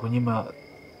mpaka anakunyima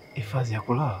hifadhi ya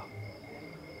kulala?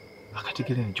 Wakati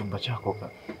kile ni chumba chako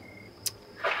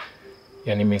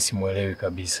Yaani mimi simuelewi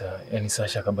kabisa. Yaani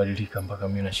Sasha kabadilika mpaka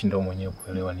mimi nashindwa mwenyewe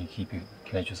kuelewa ni kipi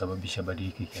kinachosababisha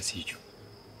badilike kiasi hicho.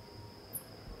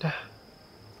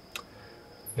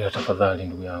 Ila tafadhali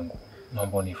ndugu yangu,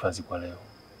 naomba unihifadhi kwa leo.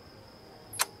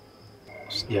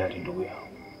 Usijali ndugu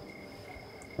yangu.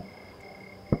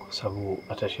 Kwa sababu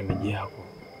hata shemeji yako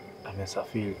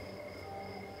amesafiri.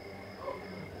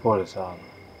 Pole sana.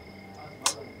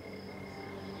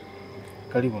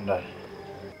 Karibu ndani.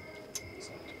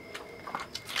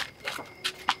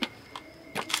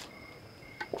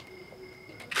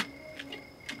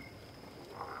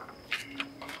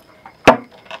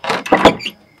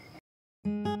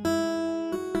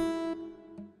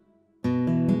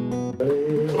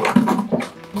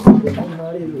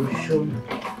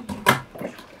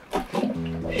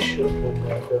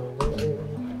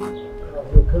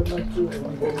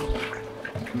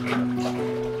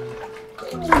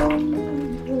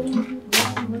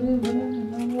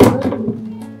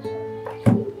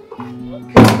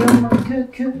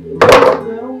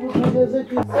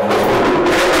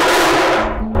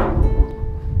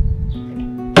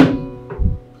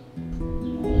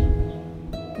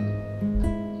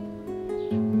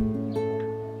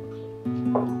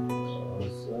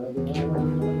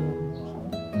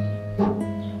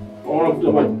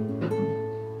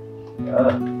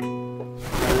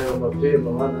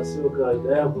 Mapema maana sio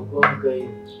kawaida yako kuamka hivi.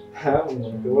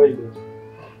 Kawaida.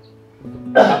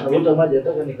 Navuta maji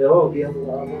nataka nikaoge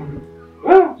hapo.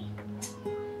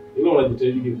 Ilo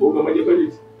unajitahidi kuoga maji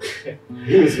baridi.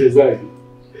 Mimi siwezi.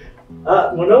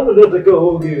 Mwanaume ndio atakao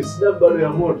oge, sina bado ya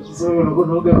moto. Sasa wewe unakuwa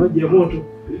unaoga maji ya moto.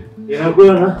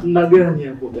 Inakuwa na gani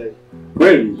hapo gani?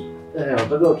 Kweli?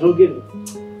 Unataka utoke ni?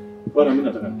 Bwana mimi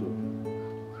nataka nitoke.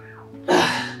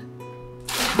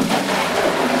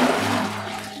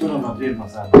 Kuna mapema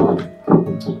sana.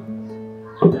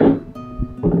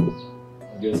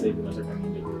 Ndio sasa hivi nataka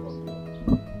niende kwa.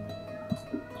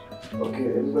 Okay,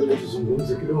 ngoja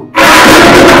tuzungumze kidogo.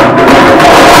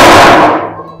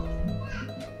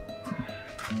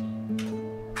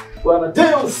 Bwana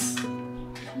Deus.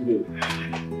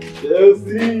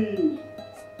 Chelsea.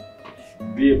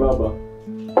 Bie baba.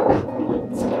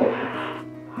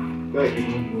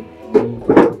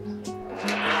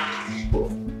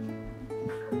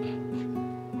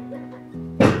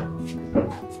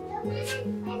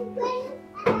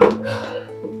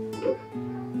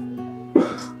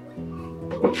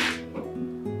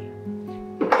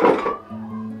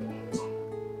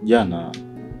 Jana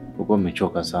ulikuwa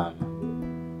umechoka sana,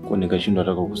 kwa nikashindwa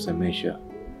hata kukusemesha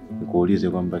nikuulize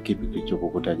kwamba kipi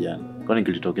kilichokukuta jana. Kwani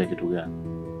kilitokea kitu gani?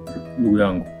 Ndugu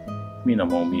yangu, mimi na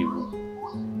maumivu.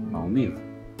 Maumivu?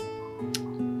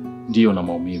 Ndiyo, na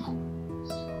maumivu.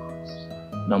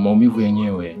 Na maumivu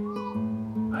yenyewe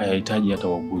hayahitaji hata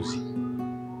wauguzi,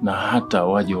 na hata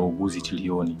waje wauguzi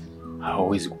tilioni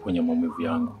hawawezi kuponya maumivu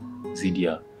yangu zidi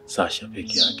ya Sasha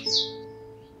peke yake.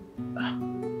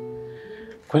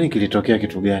 Kwani kilitokea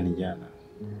kitu gani jana?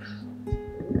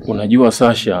 Unajua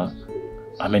Sasha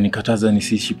amenikataza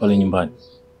nisiishi pale nyumbani.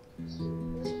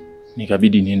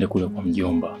 Nikabidi niende kule kwa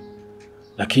mjomba.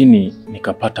 Lakini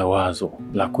nikapata wazo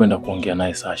la kwenda kuongea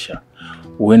naye Sasha.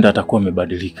 Huenda atakuwa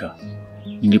amebadilika.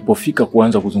 Nilipofika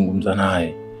kuanza kuzungumza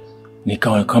naye,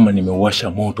 nikawa kama nimeuwasha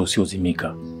moto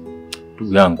usiozimika.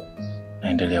 Ndugu yangu,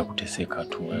 naendelea kuteseka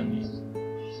tu yani.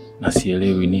 Na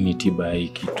sielewi nini tiba ya hii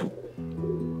kitu.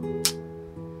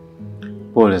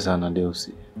 Pole sana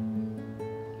Deusi.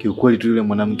 Kiukweli tu yule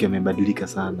mwanamke amebadilika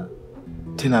sana.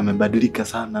 Tena amebadilika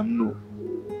sana mno.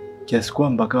 Kiasi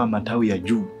kwamba kama matawi ya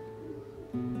juu.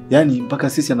 Yaani mpaka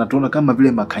sisi anatuona kama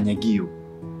vile makanyagio.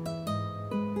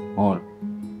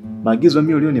 Maagizo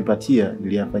mimi ulionipatia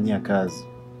niliyafanyia kazi.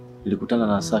 Nilikutana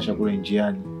na Sasha kule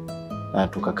njiani na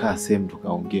tukakaa sehemu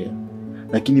tukaongea.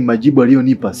 Lakini majibu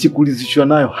aliyonipa sikulizishwa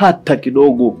nayo hata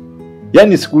kidogo.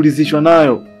 Yaani sikulizishwa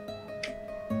nayo.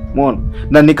 Umeona?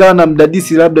 Na nikawa na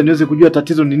mdadisi labda niweze kujua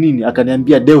tatizo ni nini,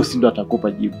 akaniambia Deus ndo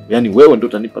atakupa jibu. Yaani wewe ndo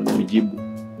utanipa mimi jibu.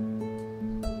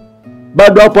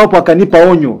 Bado hapo akanipa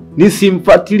onyo,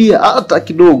 nisimfuatilie hata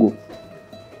kidogo.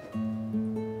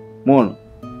 Umeona?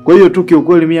 Kwa hiyo tu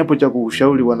kiukweli mimi hapo cha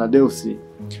kukushauri bwana Deus,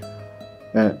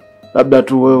 labda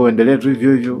tu wewe uendelee tu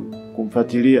hivyo hivyo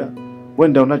kumfuatilia.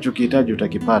 Wenda unachokihitaji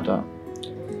utakipata.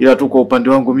 Ila tu kwa upande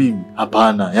wangu mimi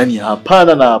hapana, yani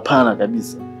hapana na hapana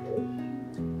kabisa.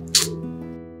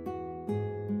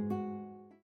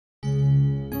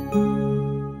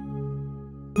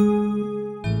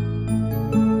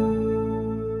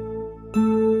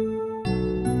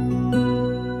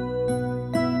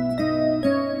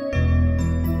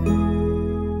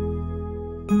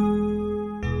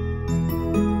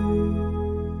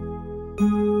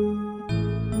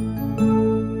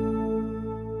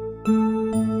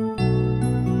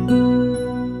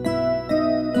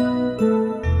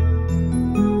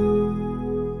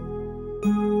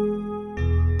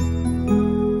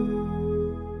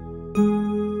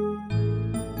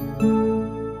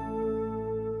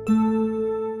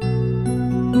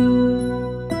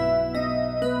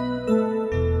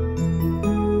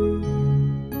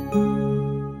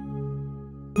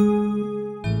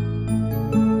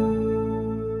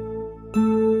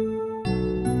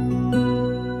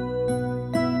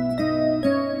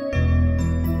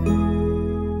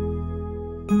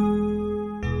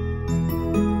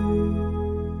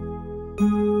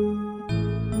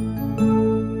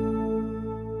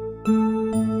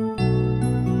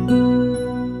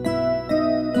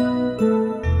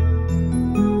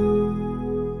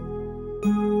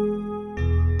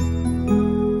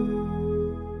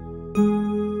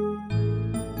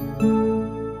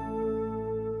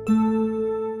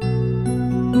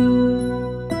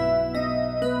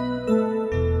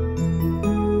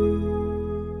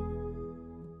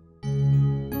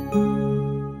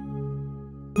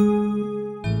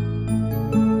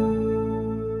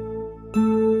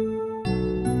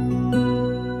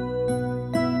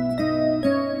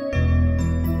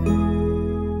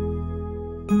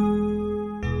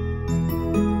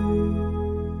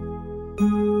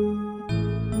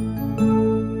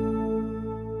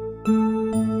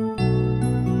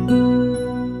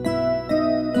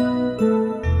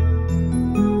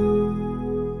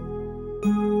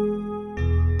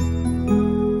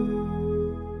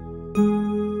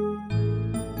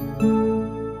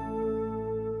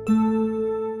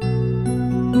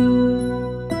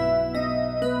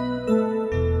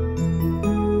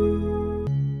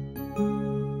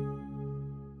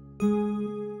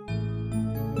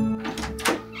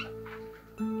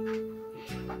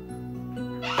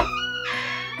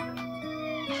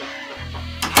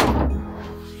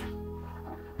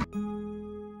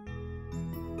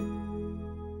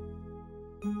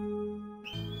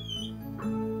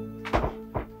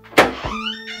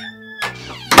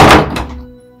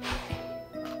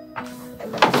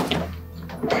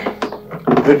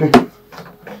 Vipi?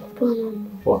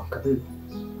 Poa. Karibu.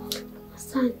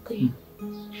 Asante.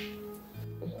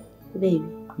 Baby.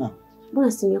 Naam.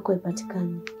 Mbona simu yako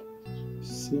haipatikani?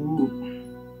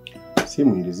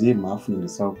 Simu ilizima afu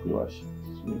nilisahau kuiwasha.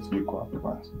 Sijui kwa wapi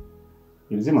kwanza.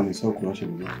 Ilizima nilisahau kuiwasha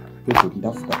ndio. Kesho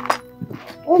nitafuta.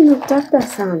 Unatafuta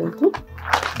sana tu.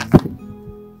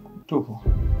 Tupo.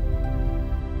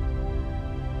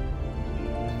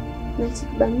 Na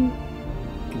kibanio.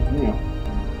 Kibanio.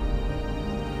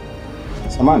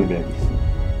 Samahani baby.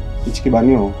 Hichi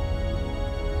kibanio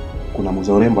kuna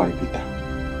muuza urembo alipita.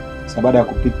 Sasa baada ya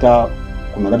kupita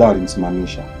kuna dada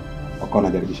walimsimamisha. Wakawa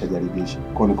wanajaribisha.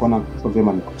 Kwa nikaona sio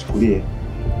vyema nikuchukulie.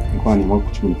 Nilikuwa ni mwangu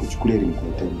kuchukulia ili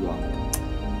nikuletee wangu.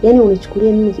 Yaani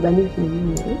unichukulie mimi kibanio kina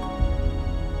nini?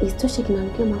 Isitoshe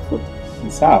kinanukia mafuta.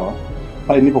 Ni sawa.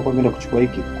 Pale nilipokuwa nimeenda kuchukua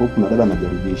hiki, kwa kuna dada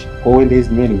anajaribisha. Kwa hiyo uende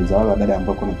hizi nywele ni mzawa dada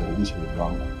ambaye kwa anajaribisha vitu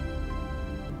wangu.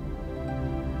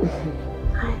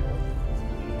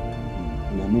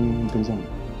 Na mimi mpenzi wangu.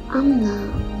 Amna.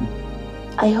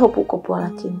 I hope uko poa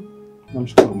lakini.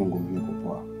 Namshukuru Mungu mimi niko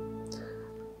poa.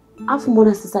 Afu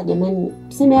mbona sasa jamani,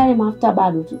 tuseme yale mafuta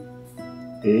bado tu.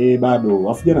 Bado.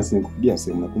 Afu jana sinikupigia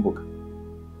simu nakumbuka.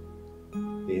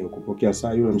 Kupokea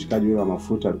saa yule mshikaji yule wa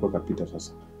mafuta alikuwa kapita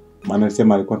sasa. Maana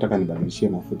alisema alikuwa anataka nibadilishie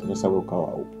mafuta sasa wewe ukawa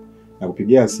upo. Na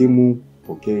kupigia simu,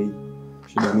 pokei.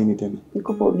 Shida nini tena?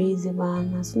 Niko busy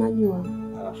bana, si unajua.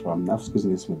 Alafu amnafu siku hizi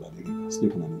nimebadilika. Sijui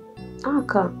kuna nini.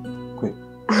 Aka. Kweli.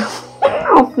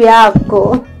 Hofu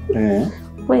yako.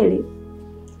 Kweli.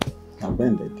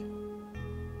 Napenda.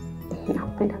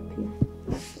 Nakupenda pia.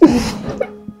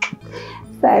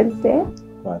 Asante.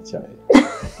 Acha.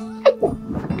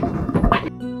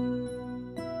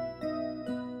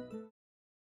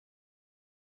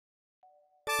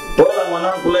 Bora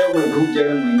mwanangu leo umekuja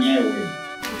wewe mwenyewe.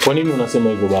 Kwa nini unasema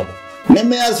hivyo baba?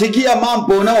 Nimeyasikia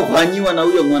mambo unaofanyiwa na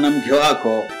huyo mwanamke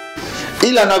wako.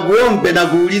 Ila nakuombe na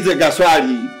kuulize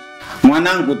kaswali.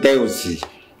 Mwanangu Teusi.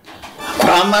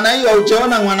 Kwa maana hiyo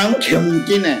hujaona mwanamke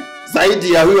mwingine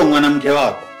zaidi ya huyo mwanamke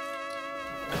wako?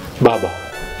 Baba,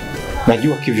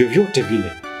 najua kivyo vyote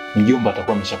vile mjomba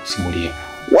atakuwa ameshakusimulia.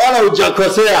 Wala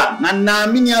hujakosea na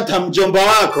naamini hata mjomba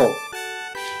wako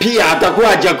pia atakuwa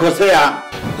hajakosea.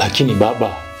 Lakini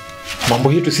baba,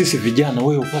 mambo yetu sisi vijana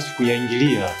wewe upaswi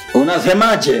kuyaingilia.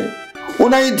 Unasemaje?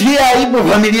 Unaitia aibu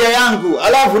familia yangu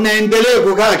alafu naendelee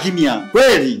kukaa kimya.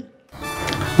 Kweli?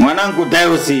 Mwanangu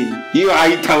Teusi, hiyo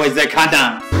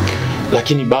haitawezekana.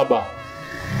 Lakini baba,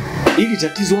 ili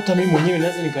tatizo hata mimi mwenyewe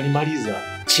naweza nikalimaliza.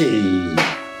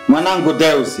 Mwanangu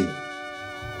Teusi,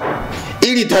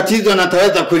 ili tatizo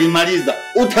nataweza kulimaliza.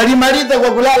 Utalimaliza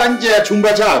kwa kulala nje ya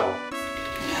chumba chako.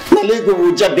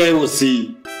 Nalikuvuja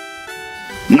Teusi.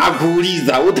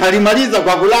 Nakuuliza, utalimaliza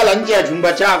kwa kulala nje ya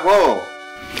chumba chako?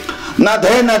 Na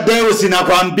tena Teusi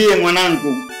nakwambie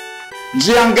mwanangu,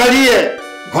 jiangalie,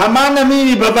 kwa maana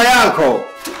mimi baba yako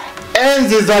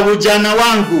enzi za ujana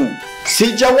wangu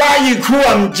sijawahi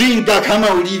kuwa mjinga kama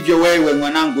ulivyo wewe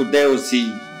mwanangu Teusi.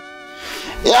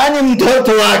 Yaani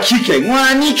mtoto wa kike,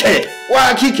 mwanike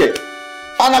wa kike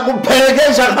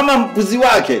anakupelekesha kama mpuzi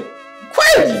wake.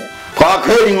 Kweli? Kwa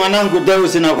kweli mwanangu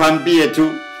Teusi nakwambie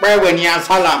tu, wewe ni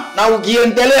asala na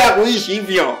ukiendelea kuishi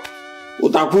hivyo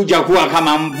utakuja kuwa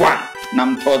kama mbwa na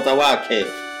mtoto wake.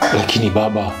 Lakini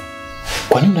baba,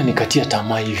 kwa nini unanikatia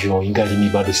tamaa hivyo ingali mimi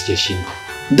bado sijashinda?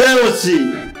 Teusi,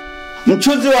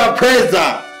 mchuzi wa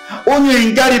pesa unywe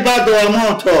ingali bado wa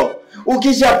moto.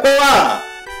 Ukishapoa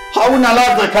hauna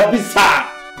ladha kabisa.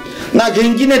 Na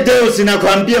kingine Teusi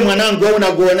nakwambie mwanangu, au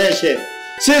nakuoneshe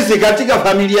sisi katika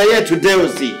familia yetu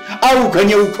Teusi, au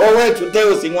kwenye ukoo wetu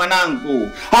Teusi mwanangu,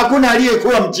 hakuna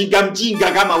aliyekuwa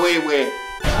mjinga kama wewe.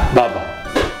 Baba,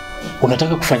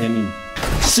 unataka kufanya nini?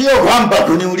 Sio kwamba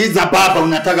kuniuliza baba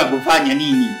unataka kufanya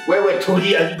nini. Wewe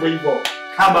tulia hivyo hivyo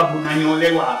kama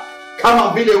unanyolewa, kama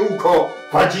vile uko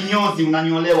kwa jinyozi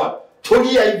unanyolewa.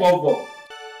 Tulia hivyo hivyo.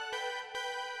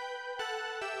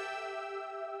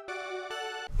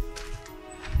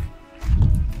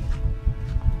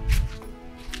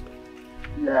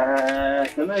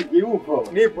 Semeki upo?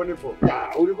 Nipo.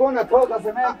 Ulikuwa unatoka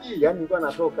Semeki? Yaani nilikuwa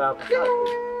natoka hapa sasa.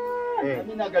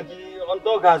 Mimi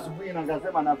nikaondoka asubuhi na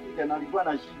nikasema nafika na nilikuwa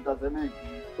na shida Semeki.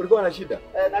 Ulikuwa na shida?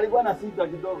 Nilikuwa na shida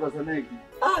kidogo Semeki.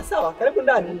 Sawa, karibu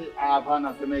ndani.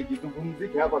 Hapana Semeki,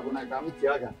 tupumzike hapa kuna kamiti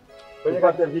hapa. Kwenye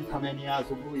kapte vitamin ya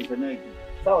asubuhi Semeki.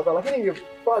 Sawa, lakini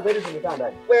ingefaa zaidi tumekaa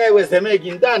ndani. Wewe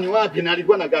Semeki ndani wapi? Na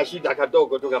alikuwa na kashida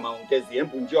kadogo tu kama ongezi.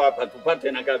 Hebu njoo hapa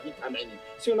tupate na vitamin.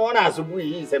 Si unaona asubuhi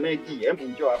hii Semeki, hebu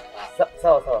njoo hapa.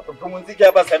 Sawa. Tupumzike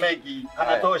hapa Semeki.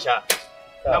 Anatosha.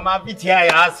 Na maviti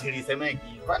haya asili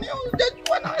Semeki. Kwani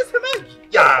unajua na Semeki?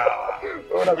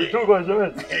 Una vituko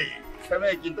Semeki.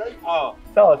 semeki ndio.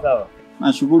 Sawa sawa.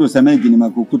 Nashukuru semeki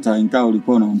nimekukuta ingawa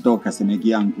ulikuwa unaondoka semeki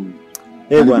yangu.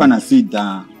 Bwana na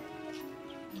sita.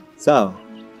 Sawa.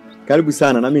 Karibu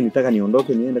sana, nami nitaka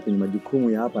niondoke niende kwenye majukumu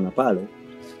ya hapa na pale.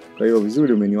 Kwa hiyo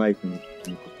vizuri umeniwahi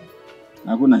kunikuta.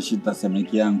 Hakuna shida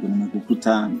semeki yangu,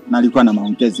 nimekukuta nalikuwa na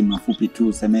maongezi mafupi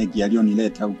tu semeki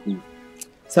alionileta huku.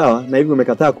 Sawa, na hivi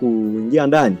umekataa kuingia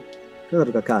ndani? Sasa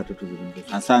tukakaa tu tuzungumze.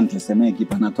 Asante semeki,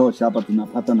 panatosha hapa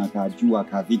tunapata na kajua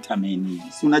ka vitamini.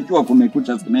 Si unajua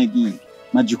kumekucha semeki,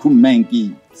 majukumu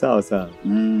mengi. Sawa sawa.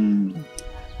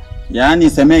 Yaani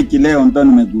semeki leo ndo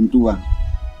nimegundua.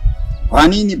 Kwa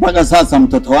nini mpaka sasa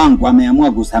mtoto wangu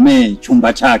ameamua kusamehe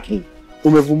chumba chake?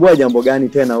 Umevumbua jambo gani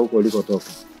tena huko ulikotoka?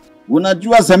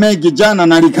 Unajua semeki, jana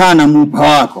nalikaa na mpa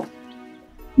wako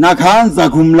na kaanza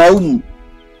kumlaumu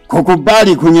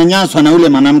kukubali kunyanyaswa na ule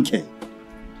mwanamke.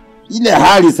 Ile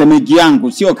hali semeki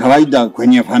yangu sio kawaida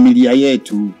kwenye familia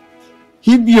yetu.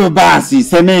 Hivyo basi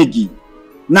semeki,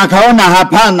 na kaona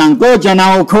hapana, ngoja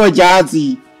na okoja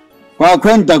azi kwa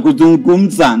kwenda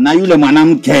kuzungumza na yule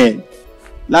mwanamke.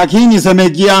 Lakini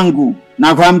semeki yangu,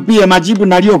 nakwambie majibu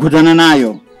naliyokutana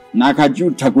nayo,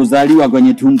 nakajuta kuzaliwa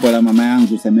kwenye tumbo la mama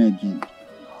yangu semeki.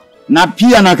 Na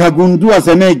pia nakagundua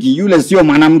semeki, yule sio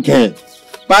mwanamke,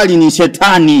 bali ni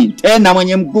shetani, tena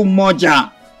mwenye mguu mmoja.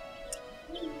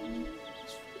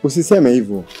 Usiseme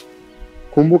hivyo.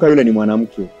 Kumbuka yule ni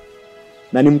mwanamke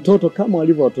na ni mtoto kama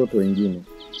walivyo watoto wengine.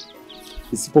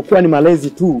 Isipokuwa ni malezi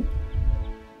tu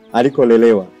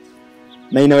alikolelewa.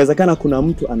 Na inawezekana kuna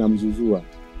mtu anamzuzua,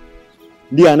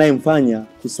 ndiye anayemfanya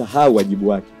kusahau wajibu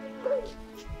wake.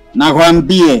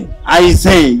 Nakwambie,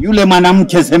 aise, yule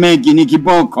mwanamke semeki ni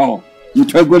kiboko,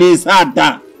 mtweguli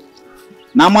sada.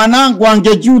 Na mwanangu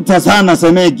angejuta sana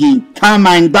semeki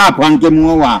kama endapo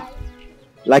angemuoa.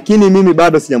 Lakini mimi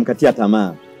bado sijamkatia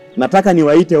tamaa. Nataka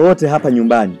niwaite wote hapa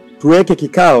nyumbani, tuweke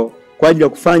kikao kwa ajili ya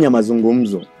kufanya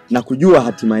mazungumzo na kujua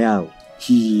hatima yao.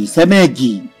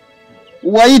 Semeki,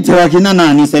 waite wakina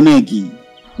nani semeki?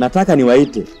 Nataka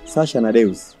niwaite Sasha na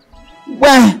Deus.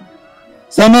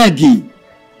 Semeki,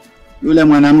 yule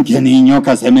mwanamke ni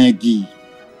nyoka semeki.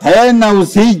 Tena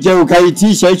usije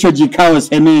ukaitisha hicho jikao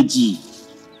semeki.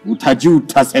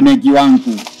 Utajuta semeki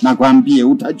wangu, nakwambie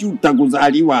utajuta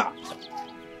kuzaliwa.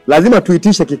 Lazima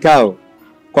tuitishe kikao,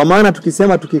 kwa maana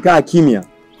tukisema tukikaa kimya,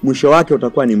 mwisho wake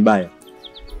utakuwa ni mbaya.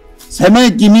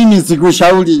 Semeki, mimi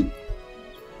sikushauri.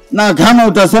 Na kama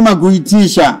utasema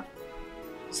kuitisha,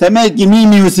 semeki,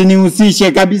 mimi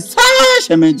usinihusishe kabisa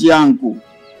shemeji yangu.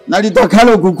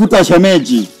 Nalitakalo kukuta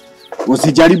shemeji,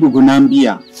 usijaribu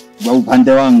kunambia wa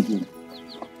upande wangu.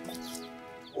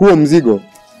 Huo mzigo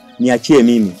niachie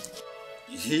mimi.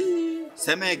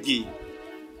 Semeki,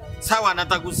 sawa,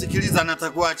 natakusikiliza,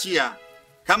 natakuachia.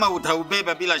 Kama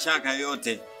utaubeba bila shaka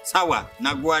yoyote, sawa,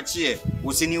 nakuachie,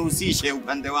 usinihusishe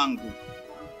upande wangu.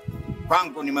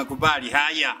 Kwangu nimekubali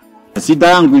haya. Sida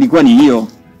yangu ilikuwa ni hiyo.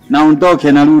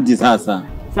 Naondoke, narudi sasa.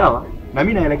 Sawa, na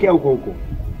mimi naelekea huko huko.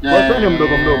 Twende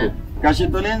mdogo mdogo.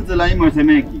 Kashitolenze la imo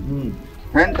semeki.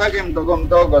 Twendake mdogo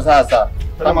mdogo sasa.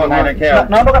 Kama unaelekea.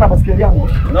 Naondoka na baskeli yangu.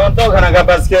 Naondoka na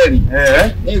baskeli.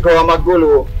 Niko wa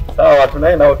magulu. Sawa,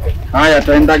 tunaenda wote. Haya,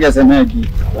 twendake semeki.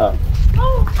 Sawa.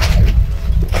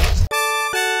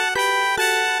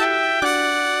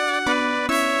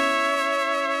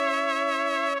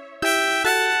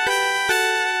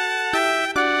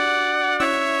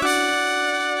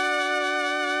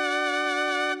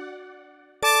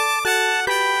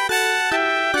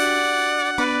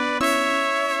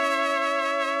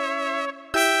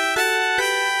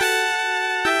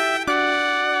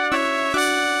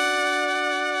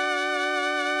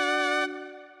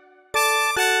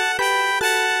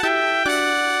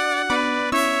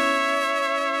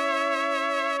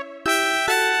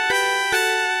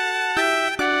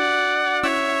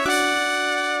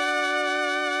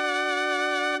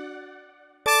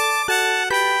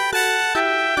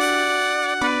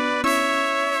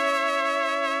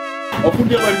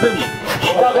 Wafundi habari zenu?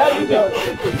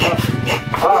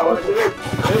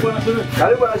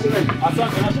 Karibu bwana shemeji.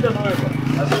 Asante, na shida na wewe bwana.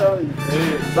 Na shida wewe.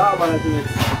 Sawa bwana shemeji.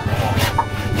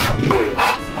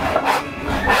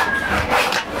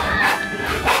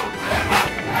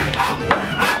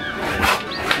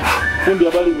 Fundi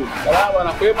habari zenu? Salama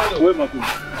bwana, kwema leo? Wema tu.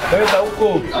 Kwenda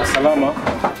huko. Salama.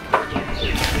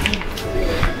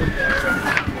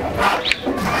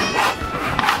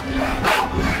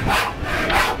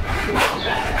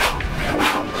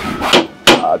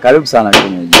 Karibu sana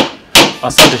shemeji.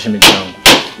 Asante shemeji yangu.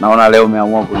 Naona leo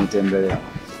umeamua kunitembelea.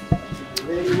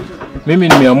 Mimi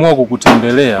nimeamua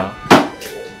kukutembelea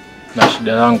na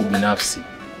shida yangu binafsi.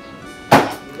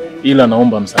 Ila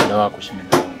naomba msaada wako shemeji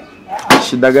yangu.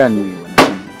 Shida gani hiyo?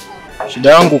 Shida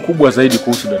yangu kubwa zaidi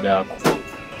kuhusu dada yako.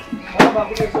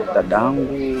 Dada yangu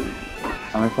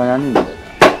amefanya nini?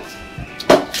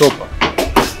 Topa.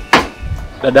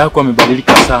 Dada yako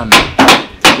amebadilika sana.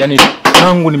 Yaani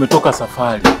tangu nimetoka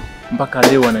safari mpaka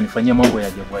leo ananifanyia mambo ya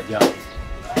ajabu ajabu.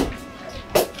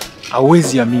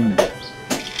 Hawezi amini.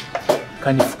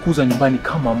 Kanifukuza nyumbani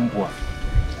kama mbwa.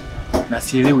 Na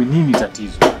sielewi nini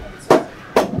tatizo.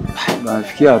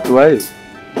 Nafikia hatua hiyo.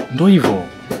 Ndio hivyo.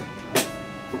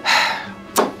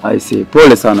 I see.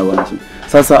 Pole sana bwana.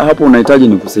 Sasa hapo unahitaji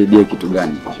nikusaidie kitu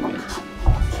gani shemeji?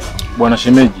 Bwana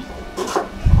shemeji,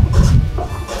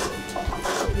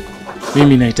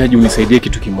 mimi nahitaji unisaidie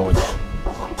kitu kimoja.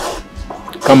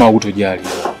 Kama hutojali.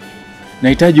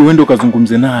 Nahitaji uende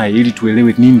ukazungumze naye ili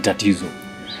tuelewe nini tatizo.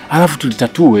 Alafu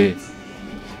tulitatue.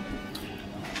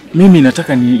 Mimi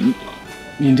nataka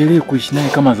niendelee kuishi naye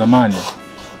kama zamani.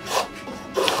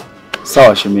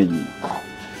 Sawa shemeji.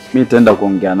 Mimi nitaenda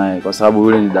kuongea naye kwa sababu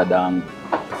yule ni dada yangu.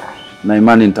 Na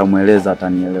imani nitamueleza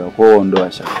atanielewa. Kwa hiyo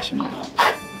ondoa shaka shemeji.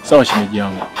 Sawa shemeji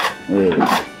yangu.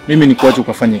 Mimi nikuache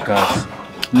ukafanye kazi.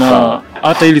 Na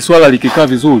hata ili swala likikaa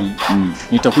vizuri,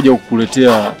 nitakuja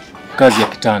kukuletea kazi ya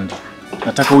kitanda.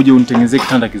 Nataka uje unitengenezee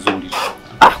kitanda kizuri.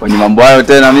 Kwenye mambo hayo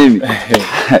tena mimi.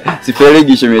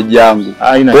 Siferegi shemeji yangu.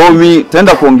 Kwa hiyo mimi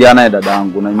nitaenda kuongea naye dada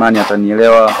yangu na imani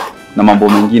atanielewa na mambo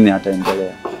mengine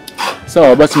ataendelea.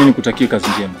 Sawa, basi mimi nikutakie kazi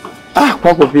njema.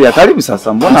 Kwako pia. Karibu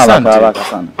sasa. Mbona haraka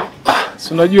sana?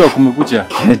 Si unajua kumekucha.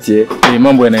 Eti.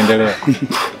 Mambo yanaendelea.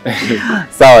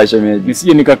 Sawa shemeji.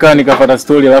 Nisije nikakaa nikapata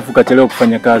story alafu kachelewa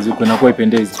kufanya kazi huko na kwa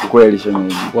ipendezi. Kweli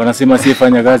shemeji. Wanasema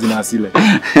asiyefanya kazi na asile.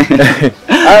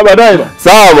 Haya baadaye.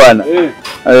 Sawa bwana.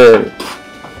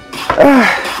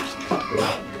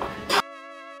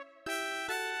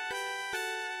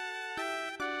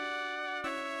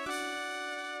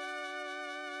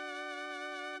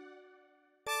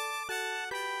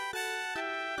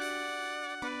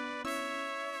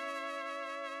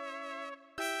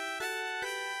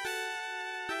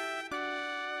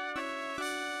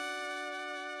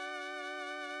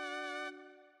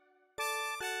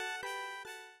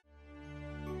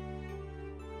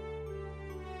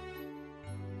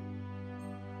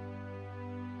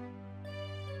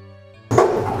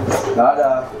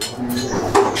 Dada.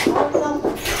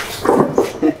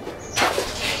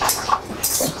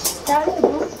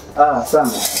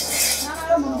 Sana.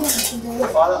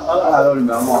 Leo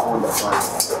nimeamua kwenda sana.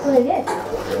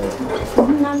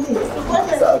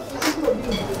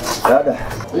 Dada.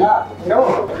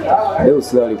 Leo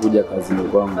sio alikuja kazini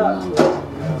kwangu.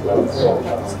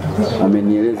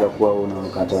 Amenieleza kuwa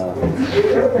unamkataa.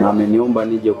 Na ameniomba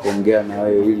nije kuongea na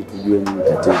wewe ili tujue nini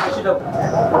tatizo.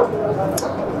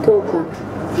 Toka.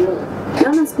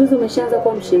 Naona siku hizo umeshaanza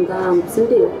kuwa mshenga wangu, si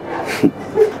ndio?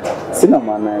 Sina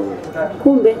maana hiyo.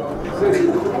 Kumbe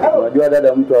unajua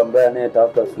dada, mtu ambaye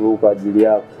anayetafuta suluhu kwa ajili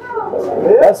yako,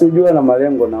 basi ujue na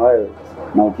malengo na wewe,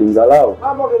 na ukimdharau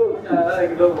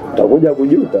utakuja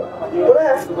kujuta.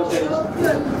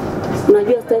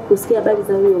 Unajua sitaki kusikia habari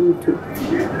za huyo mtu.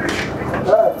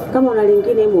 Kama una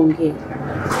lingine muongee.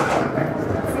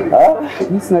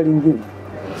 Mimi sina lingine.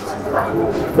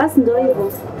 Basi ndio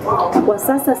hivyo. Kwa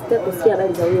sasa sitaki kusikia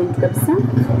habari za huyo mtu kabisa.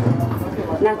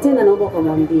 Na tena naomba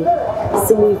kumwambia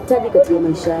simuhitaji katika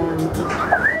maisha yangu.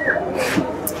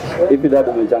 Hivi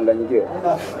dada umechanganyikiwa?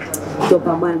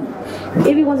 Topa bwana.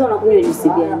 Hivi kwanza unakunywa juisi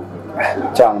gani?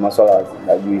 Chana masuala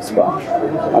ya juisi bwana.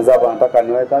 Kwanza hapa nataka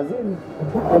niwe kazini.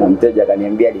 Na mteja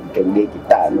akaniambia nimtengee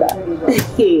kitanda.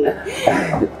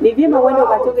 Ni vyema uende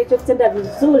ukatoke hicho kitanda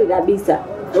vizuri kabisa.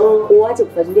 Uache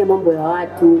kufuatilia mambo ya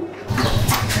watu.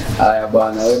 Haya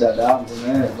bwana, wewe dada yangu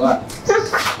naye bwana.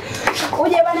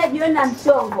 Uje bwana jioni na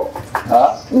mchongo.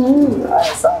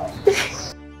 Haya sawa.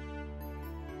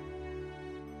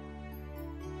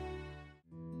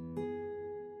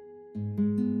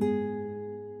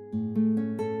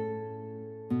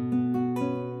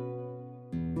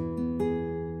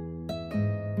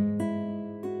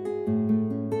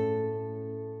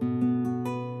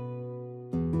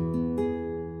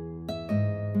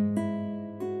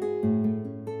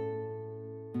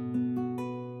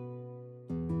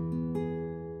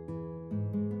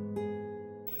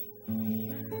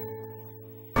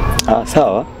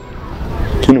 Sawa.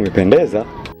 Kini umependeza.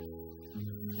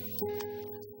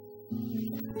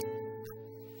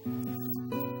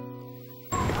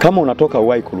 Kama unatoka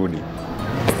uwahi kurudi.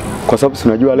 Kwa sababu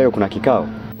tunajua leo kuna kikao.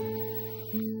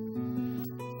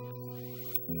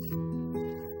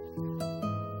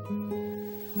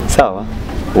 Sawa,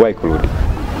 uwahi kurudi.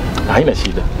 Haina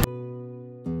shida.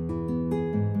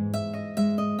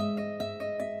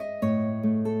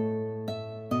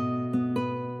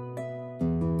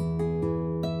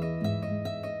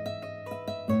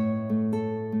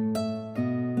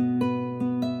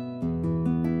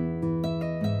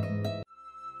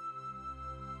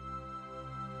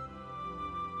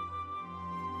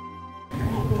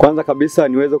 Kwanza kabisa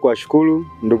niweze kuwashukuru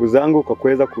ndugu zangu kwa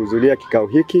kuweza kuhudhuria kikao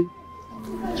hiki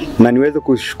na niweze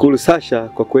kushukuru Sasha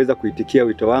kwa kuweza kuitikia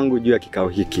wito wangu juu ya kikao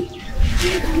hiki.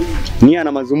 Nia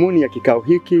na mazumuni ya kikao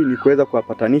hiki ni kuweza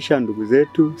kuwapatanisha ndugu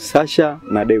zetu Sasha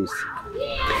na Deusi.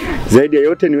 Zaidi ya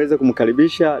yote niweze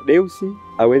kumkaribisha Deusi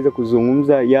aweze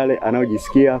kuzungumza yale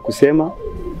anayojisikia kusema.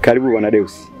 Karibu bwana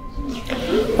Deusi.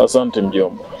 Asante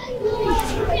mjomba.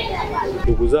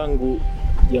 Ndugu zangu,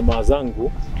 jamaa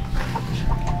zangu,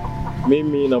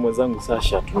 mimi na mwenzangu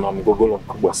Sasha tuna mgogoro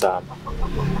mkubwa sana.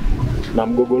 Na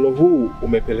mgogoro huu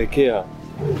umepelekea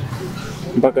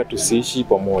mpaka tusiishi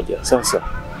pamoja. Sasa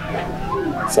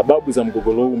sababu za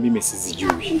mgogoro huu mimi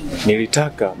sizijui.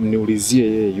 Nilitaka mniulizie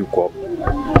yeye yuko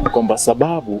hapo, kwamba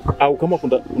sababu au kama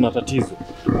kuna tatizo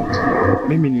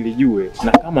mimi nilijue,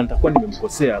 na kama nitakuwa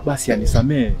nimemkosea basi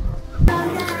anisamee.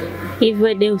 Hivi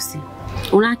wewe Deusi,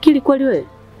 una akili kweli wewe?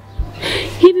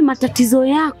 Hivi matatizo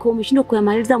yako umeshindwa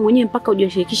kuyamaliza mwenyewe mpaka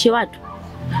ujishirikishe watu?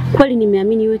 Kweli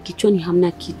nimeamini wewe kichwani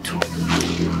hamna kitu.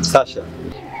 Sasha,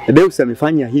 Deusi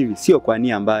amefanya hivi sio kwa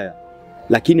nia mbaya,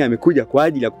 lakini amekuja kwa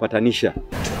ajili ya kupatanisha.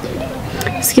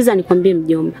 Sikiza nikwambie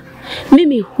mjomba,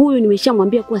 mimi huyu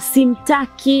nimeshamwambia kuwa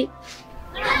simtaki.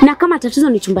 Na kama tatizo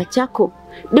ni chumba chako,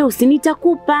 Deusi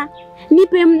nitakupa.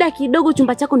 Nipe muda kidogo,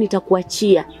 chumba chako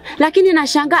nitakuachia. Lakini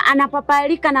nashangaa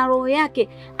anapapalika na roho yake.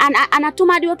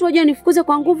 Anatuma hadi watu waje nifukuze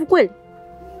kwa nguvu kweli?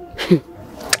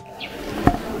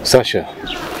 Sasha,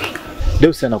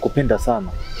 Deusi anakupenda sana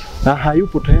na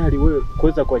hayupo tayari wewe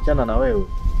kuweza kuachana na wewe.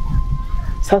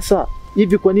 Sasa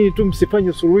hivi kwa nini tu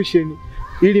msifanye solution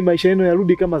ili maisha yenu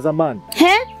yarudi kama zamani?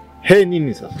 He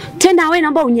nini sasa? Tena wewe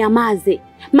naomba unyamaze.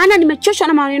 Maana nimechoshwa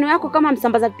na maneno yako kama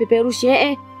msambaza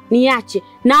vipeperushi. Niache.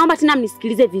 Naomba tena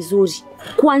mnisikilize vizuri.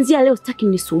 Kuanzia leo sitaki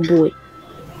mnisumbue.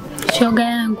 Shoga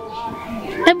yangu,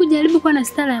 hebu jaribu kuwa na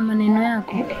stara ya maneno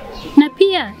yako. Na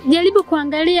pia jaribu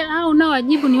kuangalia au nao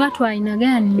wajibu ni watu wa aina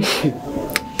gani.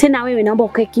 Tena wewe naomba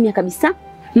ukae kimya kabisa.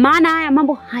 Maana haya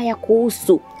mambo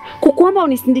hayakuhusu. Kukuomba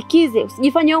unisindikize,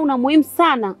 usijifanye wewe una muhimu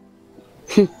sana.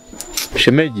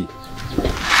 Shemeji,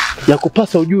 ya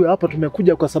kupasa ujue hapa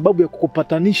tumekuja kwa sababu ya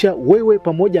kukupatanisha wewe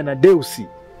pamoja na Deusi.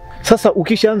 Sasa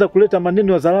ukishaanza kuleta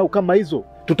maneno ya dharau kama hizo,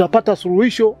 tutapata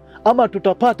suluhisho ama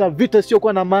tutapata vita sio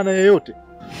kwa na maana yoyote?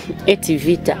 Eti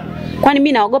vita? Kwani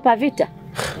mimi naogopa vita?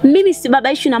 Mimi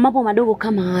sibabaishwi na mambo madogo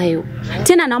kama hayo.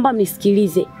 Tena naomba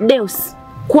mnisikilize. Deus,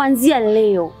 kuanzia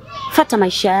leo fuata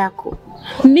maisha yako.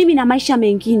 Mimi na maisha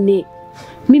mengine.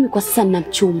 Mimi kwa sasa nina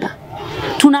mchumba.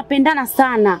 Tunapendana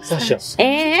sana. Sasha.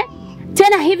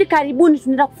 Tena hivi karibuni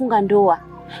tunaenda kufunga ndoa.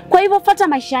 Kwa hivyo fuata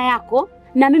maisha yako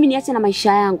na mimi niache na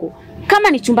maisha yangu. Kama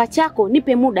ni chumba chako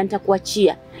nipe muda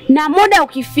nitakuachia. Na muda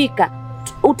ukifika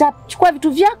utachukua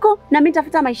vitu vyako na mimi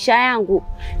nitafuta maisha yangu.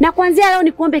 Na kuanzia leo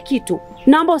nikuombe kitu.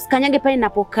 Naomba usikanyage pale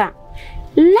ninapokaa.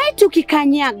 Laiti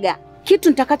ukikanyaga kitu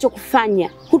nitakachokufanya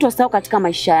hutosahau katika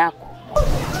maisha yako.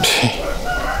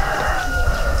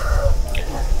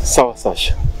 Sawa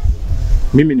Sasha.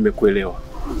 Mimi nimekuelewa.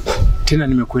 Tena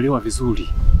nimekuelewa vizuri.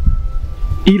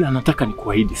 Ila nataka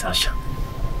nikuahidi Sasha,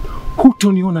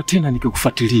 hutoniona tena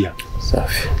nikikufuatilia.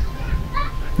 Safi.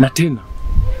 Na tena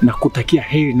nakutakia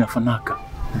heri na fanaka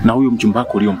na huyo mchumba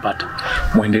wako uliompata.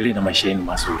 Muendelee na maisha yenu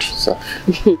mazuri.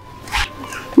 Safi.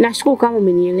 Nashukuru kama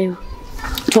umenielewa.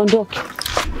 Tuondoke.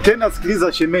 Tena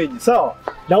sikiliza shemeji, sawa?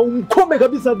 Na umkome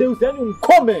kabisa Deusi, yani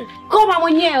umkome. Koma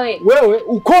mwenyewe. Wewe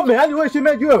ukome, yani wewe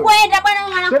shemeji wewe. Kwenda bwana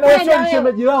mwana kwenda. Tena wewe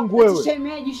shemeji langu wewe.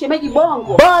 Shemeji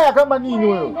bongo. Baya kama nini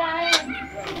wewe?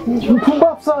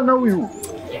 Mpumbavu sana huyu.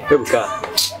 Hebu kaa.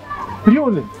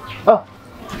 Lione.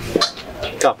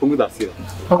 Kaa, punguza hasira.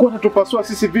 Hakuwa anatupasua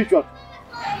sisi vichwa.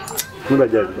 Mbona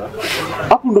jali ba?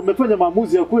 Hapo ndo umefanya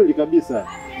maamuzi ya kweli kabisa.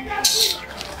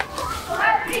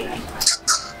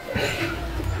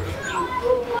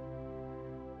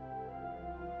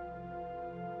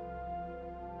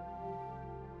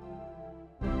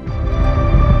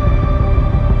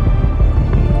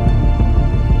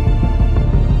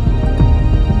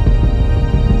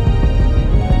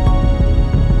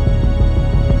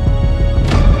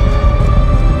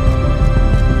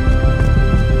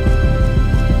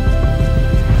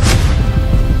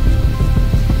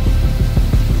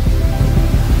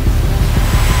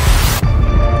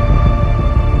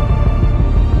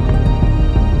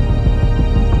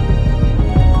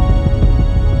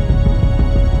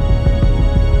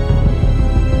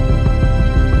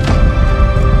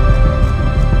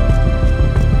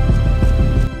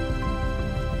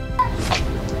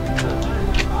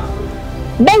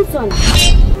 Benson.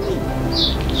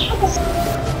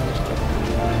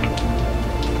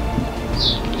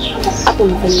 Hapo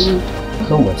mfanye nini?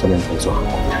 Naomba achane mpenzi wangu.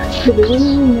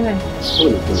 Tulieni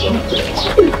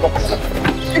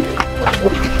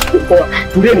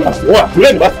basi.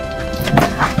 Tulieni basi.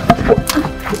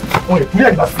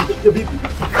 Tulieni basi. Vipi?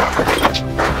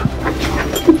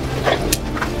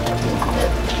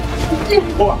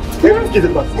 Sikize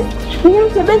basi.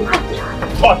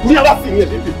 Tulia basi ni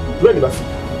vipi? Tulieni basi.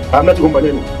 Hamna chomba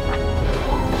nini?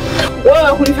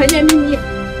 Wewe kunifanyia mimi hivi?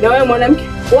 Na wewe mwanamke,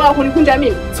 wewe kunikunda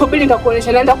mimi? Subiri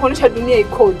nitakuonesha, naenda kuonesha dunia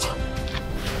ikoje.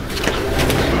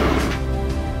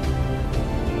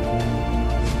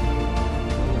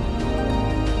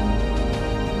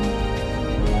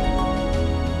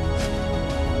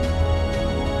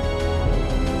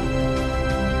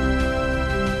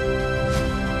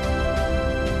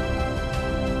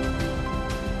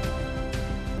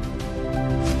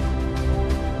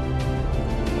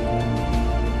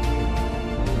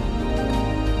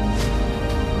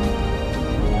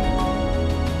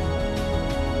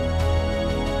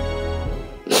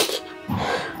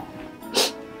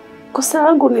 Kosa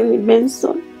langu nini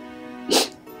Benson?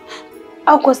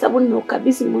 Au kwa sababu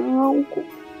nimeukabidhi moyo wangu?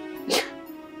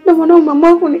 Na mwanao mama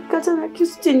wangu nikata na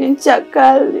kisu chenye ncha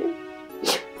kali.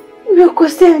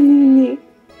 Nimekosea nini?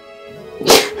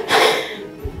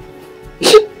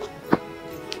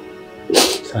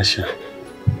 Sasha.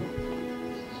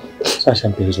 Sasha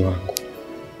mpenzi wangu.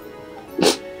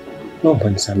 Naomba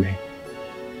nisamehe.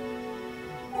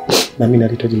 Na mimi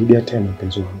nalitajirudia tena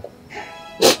mpenzi wangu.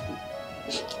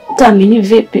 Taamini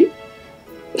vipi?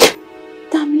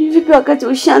 Taamini vipi wakati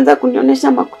ushaanza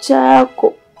kunionyesha makucha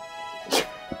yako?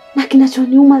 Na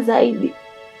kinachoniuma zaidi,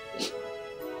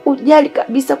 ujali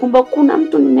kabisa kwamba kuna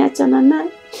mtu nimeachana naye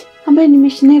ambaye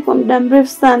nimeishi naye kwa muda mrefu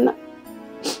sana.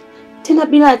 Tena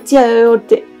bila hatia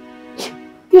yoyote.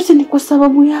 Yote ni kwa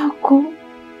sababu yako.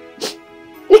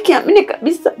 Nikiamini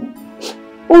kabisa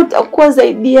utakuwa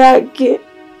zaidi yake.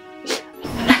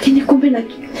 Lakini kumbe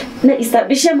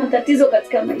naisababisha matatizo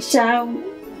katika maisha yangu.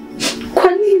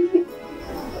 Kwa nini?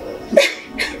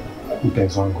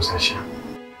 Mpenzi wangu Sasha.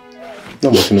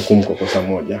 Naomba tunikumbuke kwa kosa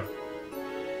moja.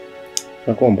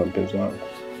 Nakuomba mpenzi wangu.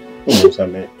 Naomba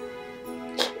usamehe.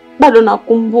 Bado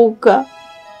nakumbuka.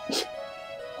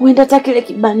 Huenda hata kile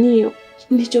kibanio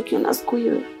nilichokiona siku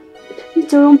hiyo.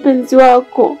 Nitoe mpenzi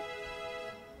wako.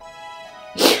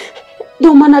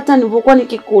 Ndio maana hata nilipokuwa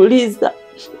nikikuuliza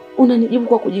unanijibu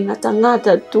kwa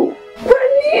kujingatangata tu. Kwa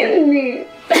nini?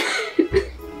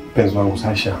 Mpenzi wangu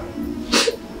Sasha.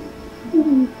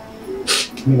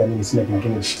 Mimi na mimi sina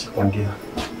kingine cha kuongea.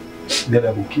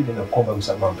 Bila kukiri na kuomba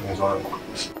msamaha mpenzi wangu.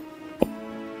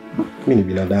 Mimi ni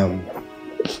binadamu.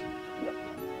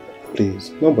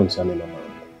 Please, naomba nisamehe mama.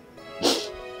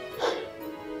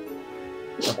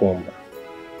 Nakuomba.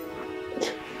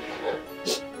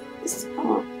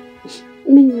 Sawa.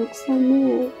 Mimi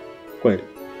nimekusamehe. Kweli.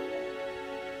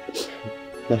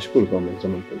 Nashukuru kwa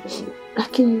umenisamehe mpenzi wangu.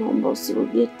 Lakini naomba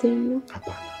usirudie tena.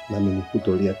 Hapana, na mimi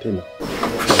hutolia tena.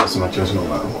 Nasema chozi na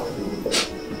wangu.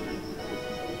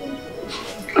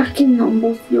 Lakini naomba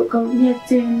usirudia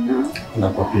tena.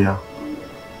 Nakwambia.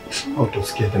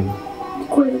 Utasikia tena.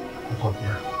 Kweli.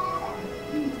 Nakwambia.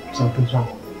 Sawa mpenzi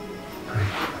wangu.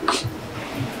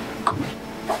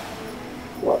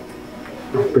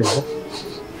 Nakupenda.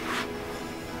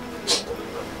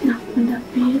 Nakupenda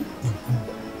pia.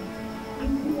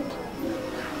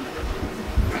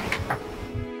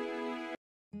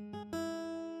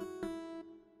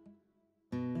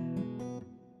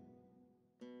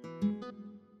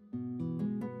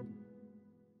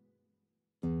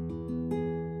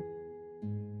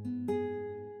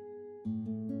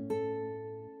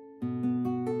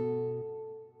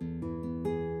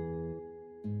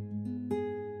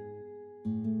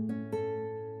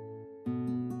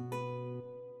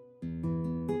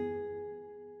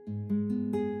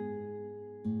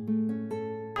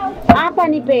 Hapa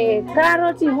nipe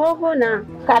karoti, hoho na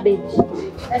cabbage.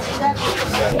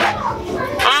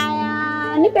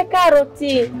 Aya, nipe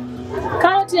karoti.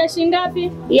 Karoti ya shilingi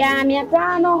ngapi? Ya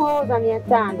 500, hoho za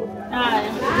 500. Haya.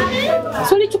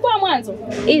 Si ulichukua mwanzo?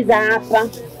 Hizi hapa.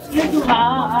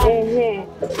 Ehe.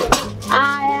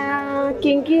 Aya,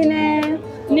 kingine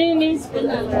nini?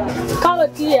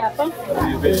 Karoti hapa.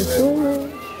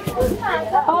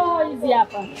 Oh, hizi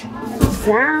hapa.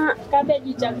 Sawa.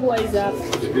 Kabeji chagua hizi hapa.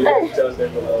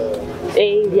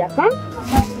 Hizi hapa.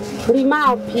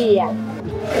 Limao pia.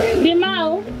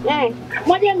 Limao?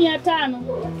 1,500.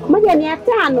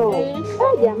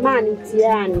 1,500? Jamani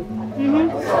mtihani.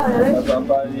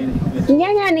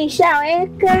 Nyanya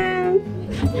nishaweka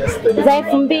za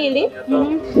 2,000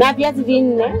 na viazi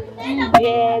 4.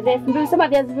 Vya 2,000 sema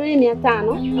viazi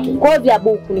 500. Kwa vya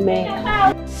buku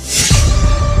nimeweka.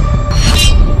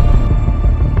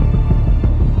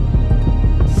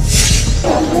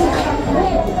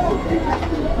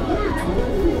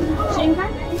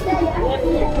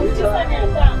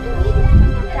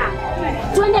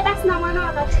 Tuende basi na mwanao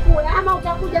akachukue ama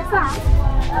utakuja saa?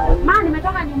 Maana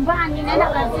nimetoka nyumbani naenda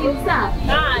kazini saa.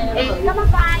 Kama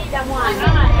kawaida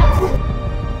mwana.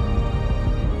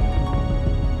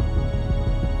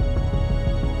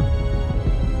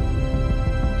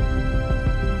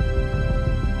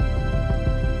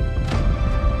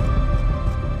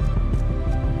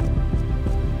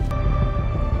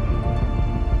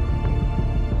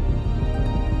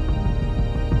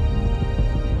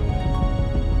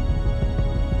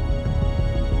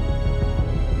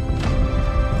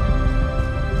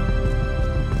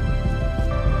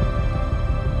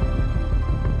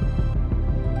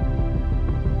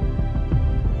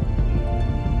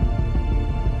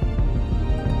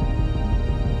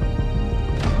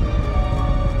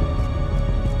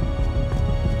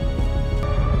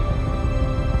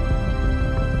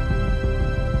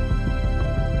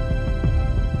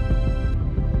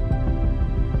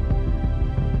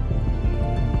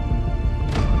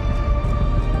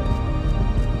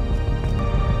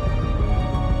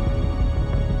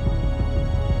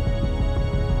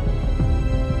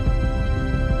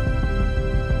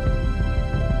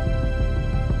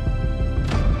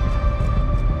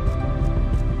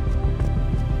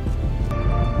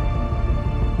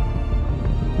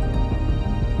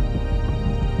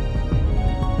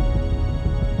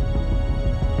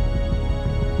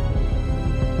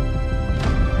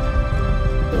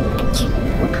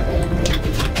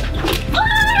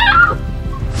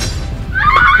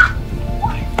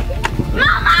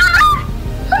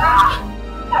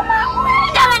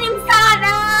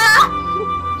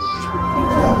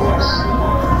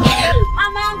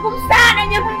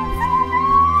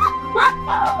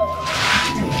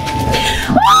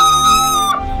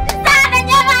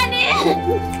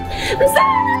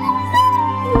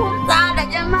 Msaada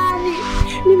jamani,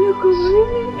 nimekuumia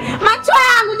macho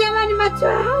yangu jamani, macho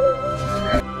yangu.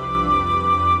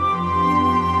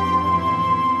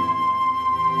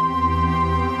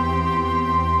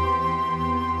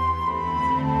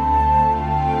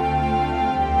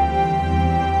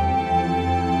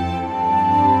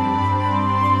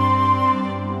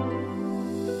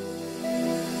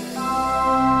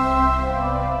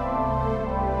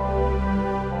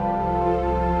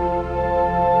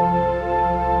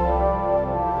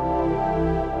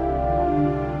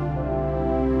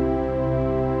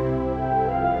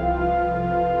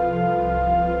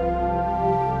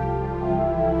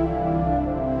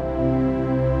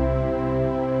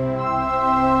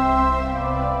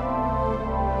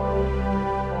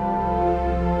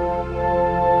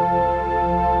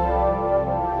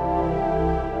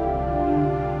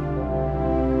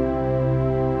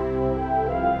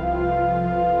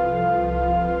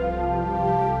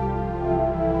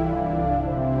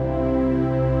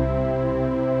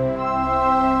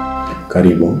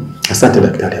 Karibu. Asante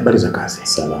daktari, habari za kazi?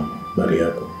 Salama. Habari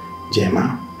yako?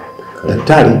 Jema.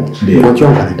 Daktari, mgonjwa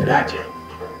wangu anaendeleaje?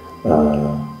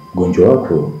 Mgonjwa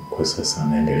wako kwa sasa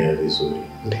anaendelea vizuri.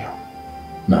 Ndio.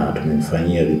 Na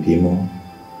tumemfanyia vipimo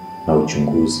na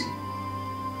uchunguzi.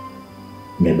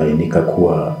 Imebainika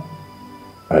kuwa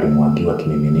alimwagiwa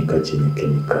kimiminika chenye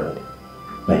kemikali.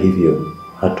 Na hivyo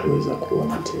hatuweza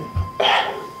kuona tena.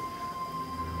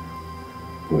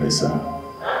 Pole sana.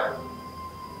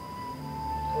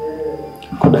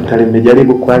 Kwa daktari,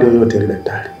 mmejaribu kwa hali yoyote ile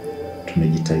daktari?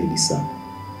 Tumejitahidi sana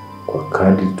kwa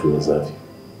kadri tuwezavyo,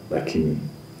 lakini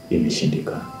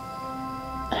imeshindikana.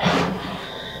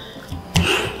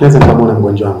 Naweza kumuona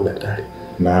mgonjwa wangu daktari?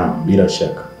 Naam, bila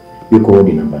shaka. Yuko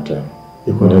wodi namba 5.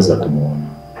 Unaweza kumuona.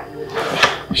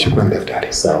 Shukrani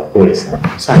daktari. Sawa, pole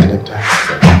sana. Asante daktari.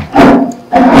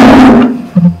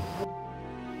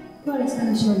 Pole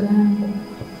sana shoga yangu.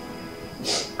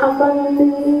 Hapana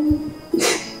mimi.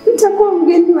 Nitakuwa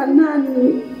mgeni wa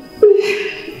nani?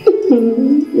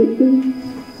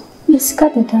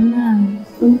 Usikate tamaa.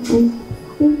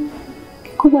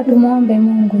 Kikubwa tumuombe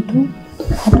Mungu tu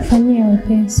atufanyie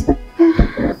wepesi.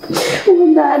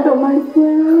 Dada wangu.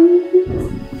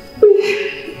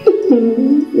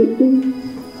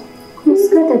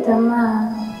 Usikate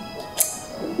tamaa.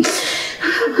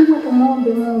 Kikubwa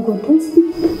tumuombe Mungu tu.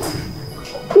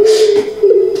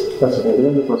 Sasa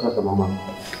ndio kwa sasa mama.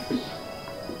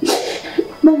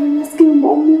 Baba nasikia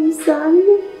maumivu sana.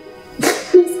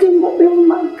 Nasikia maumivu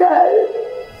makali.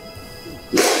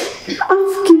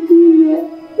 Afikirie.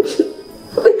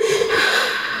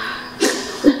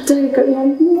 Daktari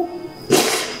kaniambia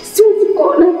siwezi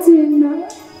kuona tena.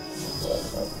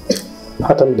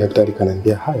 Hata mimi daktari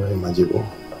kaniambia hayo majibu.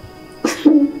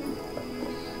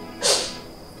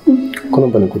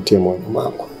 naomba nikutie moyo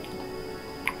mama,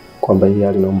 kwamba hii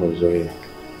hali naomba uzoee.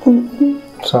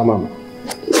 Sawa mama?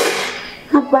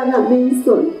 Hapana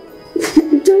Benson.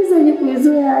 Nitawezaje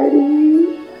kuizoea hali hii?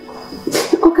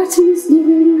 Wakati mimi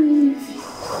sijaelewa hivi.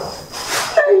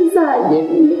 Nitawezaje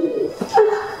mimi?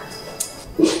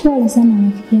 Pole sana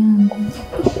rafiki yangu.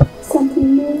 Asante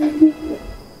Mungu.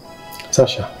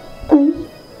 Sasha.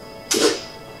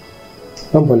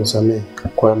 Naomba nisamehe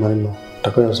kwa maneno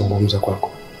nitakayozungumza kwako.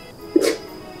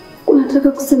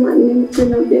 Unataka kusema nini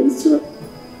tena Benson?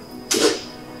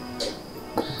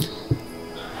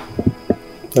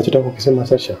 Nachotaka kukisema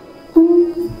Sasha,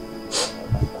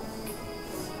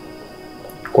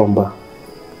 kwamba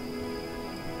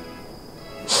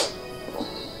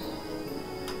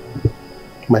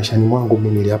maishani mwangu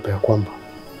mimi niliapa ya kwamba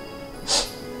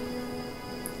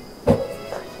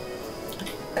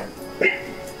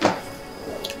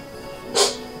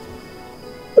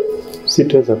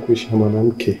sitaweza kuishi na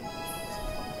mwanamke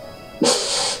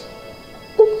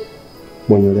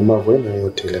mwenye ulemavu aina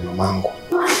yoyote ile mamangu.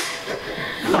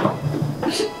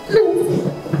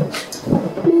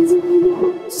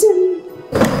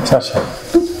 Sasha,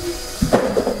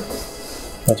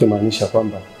 nachomaanisha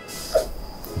kwamba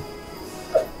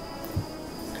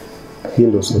hii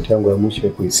ndio sauti yangu ya mwisho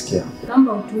ya kuisikia.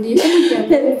 Naomba utulie.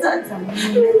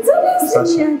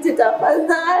 Sasha,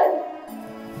 tafadhali.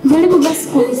 Jaribu basi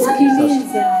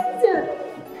kunisikiliza.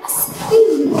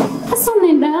 Sasa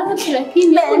unaenda wapi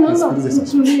lakini naomba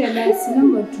utulie basi,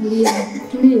 naomba utulie.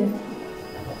 Tulia.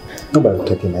 Naomba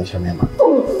nikutakie maisha mema.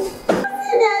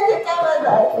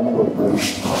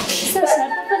 Sasa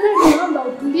tafadhali naomba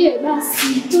utulie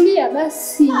basi. Tulia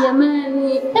basi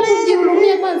jamani. Hebu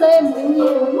jihurumie kwanza wewe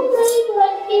mwenyewe. Mbona hivyo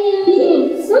lakini?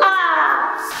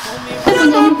 Hebu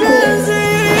nyanyuka.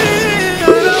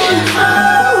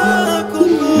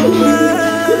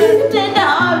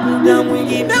 Na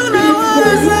mwingine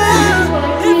unawaza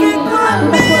hivi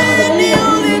kwamba ni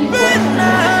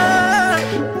ulipenda.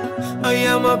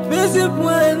 Haya mapenzi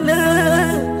bwana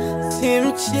si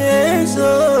mchezo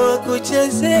wa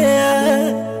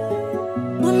kuchezea.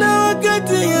 Kuna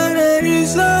wakati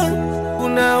yanariza,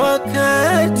 kuna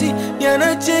wakati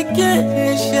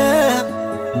yanachekesha.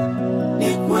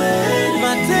 Ni kweli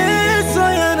mateso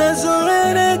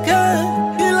yanazoeleka,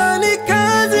 ila ni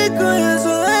kazi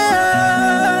kuyazoea.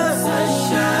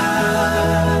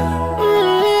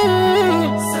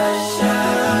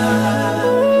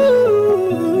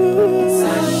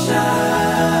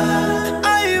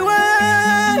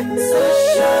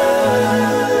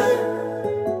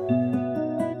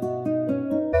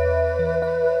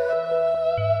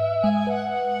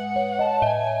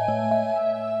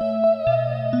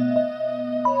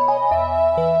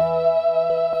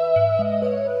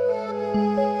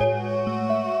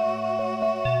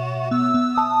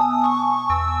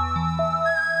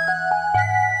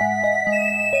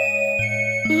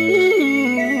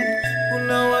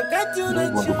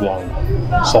 Ndugu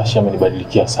yangu, Sasha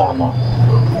amenibadilikia sana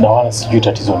na wala sijui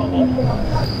tatizo ni nini.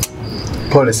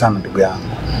 Pole sana ndugu yangu.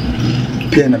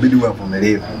 Pia inabidi uwe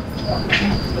mvumilivu.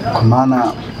 Kwa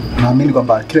maana naamini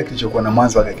kwamba kila kilichokuwa na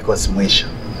mwanzo wake kikosi mwisho.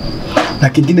 Na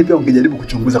kingine pia ungejaribu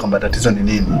kuchunguza kwamba tatizo ni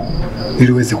nini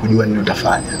ili uweze kujua nini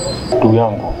utafanya. Ndugu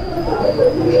yangu,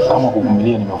 kama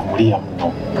kuvumilia nimevumilia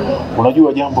mno.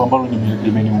 Unajua jambo ambalo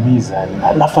limeniumiza,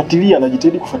 nafuatilia,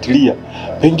 najitahidi kufuatilia.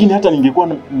 Pengine hata ningekuwa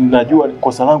najua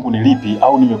kosa langu ni lipi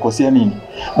au nimekosea nini,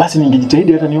 basi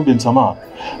ningejitahidi hata niombe msamaha.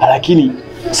 Lakini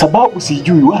sababu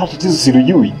sijui wala tatizo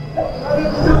silijui.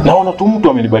 Naona tu mtu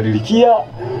amenibadilikia.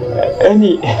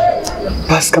 Yaani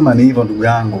basi kama ni hivyo ndugu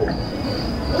yangu,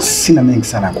 sina mengi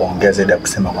sana kuongea zaidi ya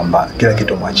kusema kwamba kila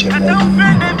kitu mwachie Mungu.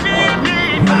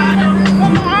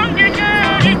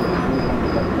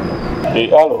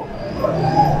 Halo.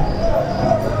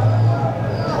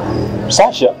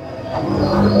 Sasha?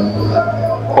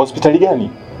 Hospitali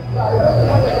gani?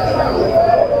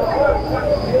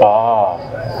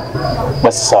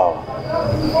 Basi sawa.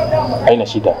 Haina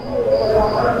shida.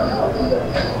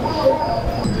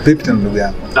 Vipi tena ndugu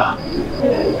yangu?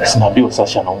 Sinaambiwa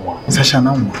Sasha anaumwa. Sasha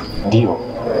anaumwa? Ndio.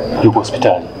 Yuko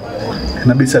hospitali.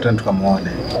 Inabidi sasa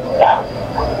tukamuone.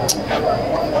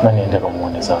 Na niende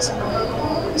kumuone sasa.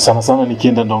 Sana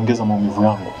nikienda ndaongeza maumivu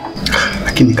yangu.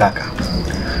 Lakini kaka,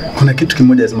 kuna kitu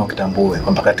kimoja lazima ukitambue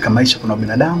kwamba katika maisha kuna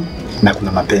binadamu na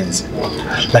kuna mapenzi.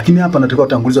 Lakini hapa nataka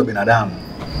utangulize wa binadamu.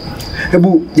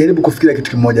 Hebu jaribu kufikiria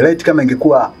kitu kimoja. Laiti kama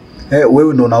ingekuwa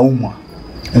wewe ndo unaumwa,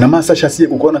 ina maana Sasha asiye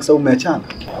kukuona kwa sababu umeachana.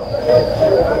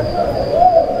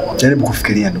 Jaribu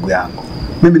kufikiria ndugu yangu.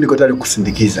 Mimi niko tayari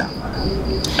kukusindikiza.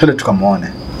 Twende tukamuone.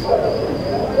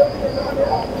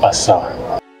 Sawa.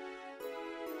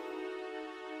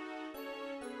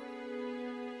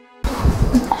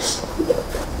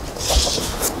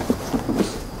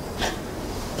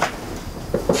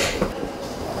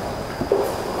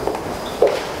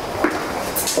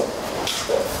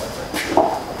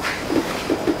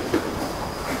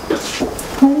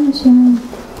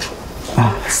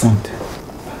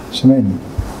 Shemeji.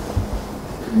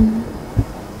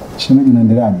 Shemeji,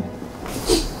 unaendeleaje?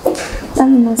 Bado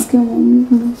nasikia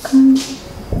maumivu makali.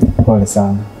 Pole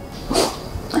sana.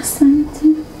 Asante.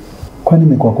 Kwani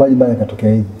imekuwa kwaje baada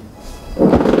katokea hivi?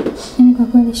 Yaani kwa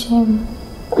kweli Shemu,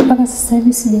 mpaka sasa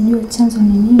hivi sijajua chanzo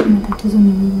ni nini na tatizo ni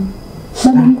nini.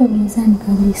 Bado niko gizani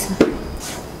kabisa.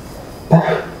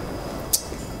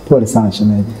 Pole sana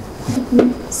shemeji.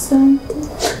 Asante.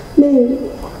 Baby.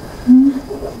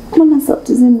 Mbona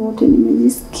sauti zenu wote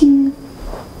nimejisikia?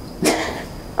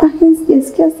 Lakini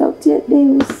sijasikia sauti ya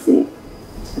Deusi.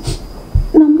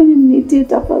 Naomba mnitie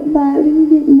tafadhali,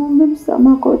 nije nimwombe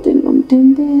msamaha kwa wote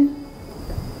nilomtendea.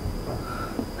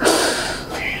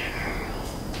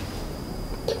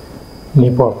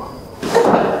 Nipo hapa.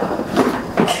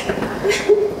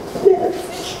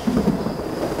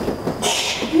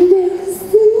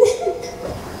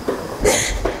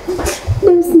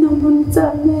 Deusi, naomba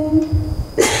unisamehe.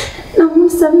 Naomba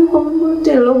unisamehe kwa mambo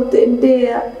yote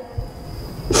nilomtendea.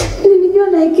 Nilijua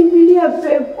naikimbilia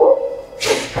pepo,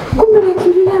 kumbe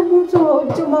nakimbilia moto wa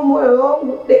uchoma moyo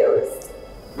wangu. Deusi,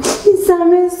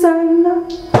 nisamehe sana.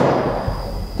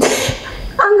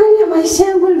 Angalia maisha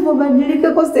yangu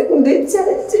yalivyobadilika kwa sekunde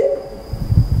chache.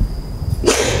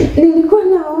 Nilikuwa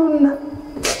naona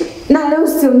na leo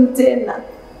sio tena.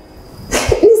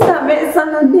 Nisamehe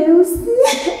sana Deusi.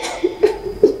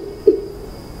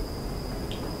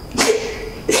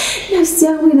 Nafsi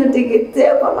yangu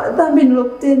inateketea kwa madhambi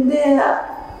nilokutendea.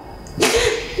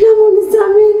 Naomba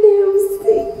unisamehe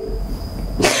Deusi.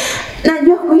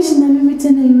 Najua kuishi na mimi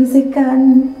tena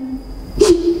haiwezekani.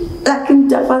 Lakini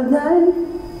tafadhali,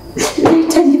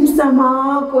 nahitaji msamaha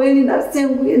wako ili nafsi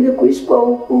yangu iende kuishi kwa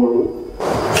uhuru.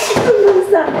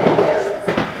 Nisamehe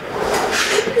Deusi.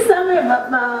 Nisamehe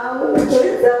babangu.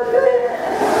 Nisamehe.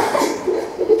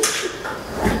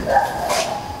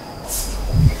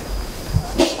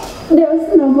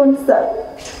 Deusi, naomba unisamehe.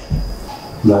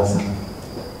 Blaza.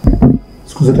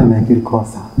 Siku zote ameakili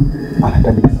kosa.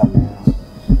 Anahitaji kusamehe.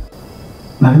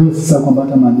 Na leo sasa kwamba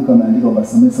hata maandiko yameandikwa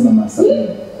basamehe sana masamehe.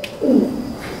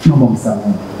 Naomba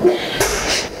msamaha.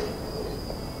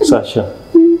 Sasha,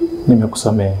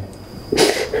 nimekusamehe.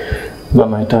 Na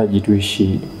nahitaji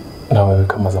tuishi na wewe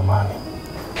kama zamani.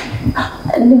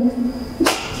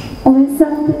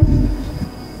 Umesamehe?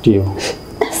 Ndio.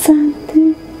 Asante.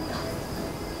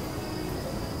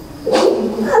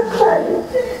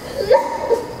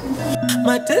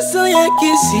 Mateso ya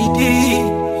kisidi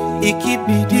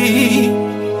ikibidi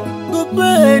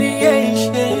kubali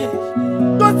yaishe.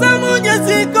 Kosa moja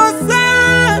si kosa,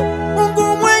 Mungu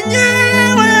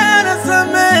mwenyewe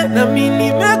anasamehe, na mimi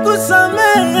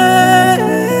nimekusamehe.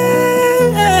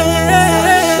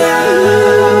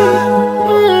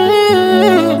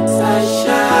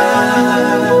 Sasha,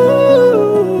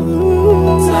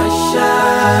 Sasha,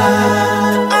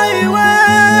 aiwe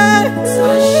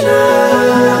Sasha.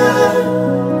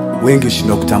 Wengi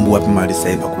hushindwa kutambua wapi mahali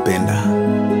sahihi pa kupenda,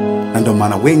 na ndio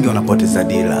maana wengi wanapoteza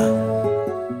dira.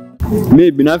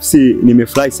 Mimi binafsi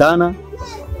nimefurahi sana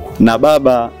na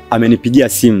baba amenipigia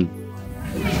simu.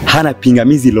 Hana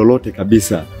pingamizi lolote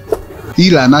kabisa.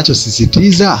 Ila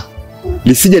anachosisitiza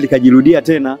lisije likajirudia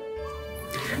tena.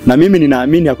 Na mimi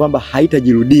ninaamini ya kwamba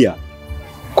haitajirudia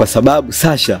kwa sababu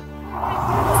Sasha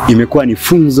imekuwa ni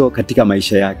funzo katika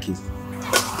maisha yake.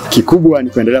 Kikubwa ni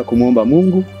kuendelea kumuomba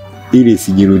Mungu ili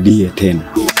isijirudie tena.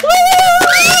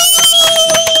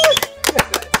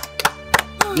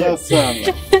 Yes,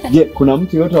 sana. Je, kuna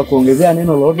mtu yote wa kuongezea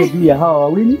neno lolote juu ya hawa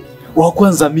wawili? Wa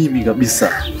kwanza mimi kabisa.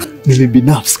 Mimi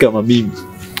binafsi kama mimi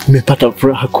nimepata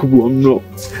furaha kubwa mno,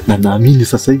 na naamini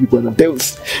sasa hivi Bwana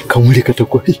Deus kamwili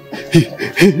katakuwa hii.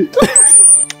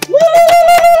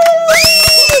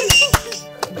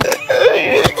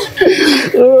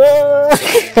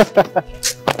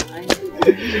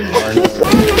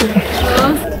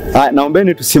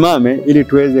 Naombeni tusimame ili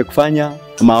tuweze kufanya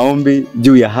maombi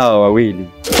juu ya hawa wawili.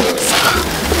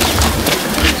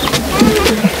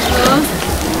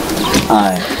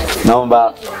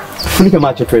 Naomba funike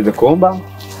macho tuweze kuomba.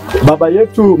 Baba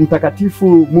yetu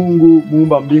mtakatifu, Mungu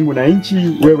muumba mbingu na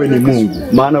nchi, wewe ni Mungu.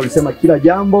 Maana ulisema kila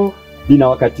jambo lina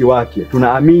wakati wake.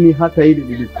 Tunaamini hata hili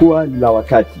lilikuwa ni la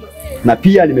wakati, na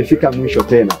pia limefika mwisho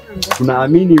tena.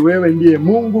 Tunaamini wewe ndiye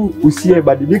Mungu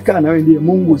usiyebadilika, na wewe ndiye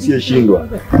Mungu usiyeshindwa.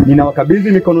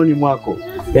 Ninawakabidhi mikononi mwako.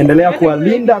 Endelea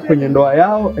kuwalinda kwenye ndoa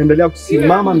yao, endelea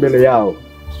kusimama mbele yao.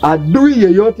 Adui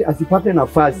yeyote asipate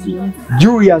nafasi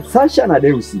juu ya Sasha na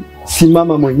Deusi.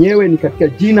 Simama mwenyewe, ni katika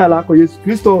jina lako Yesu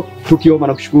Kristo tukiomba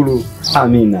na kushukuru.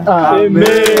 Amina. Amen.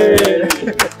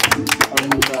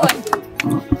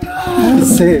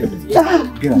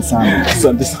 Asante sana.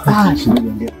 Asante sana.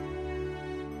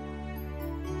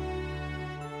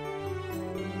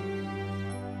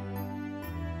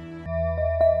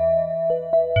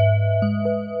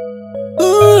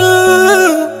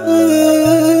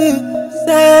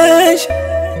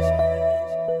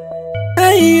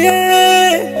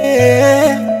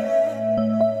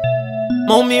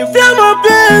 maumivu ya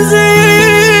mapenzi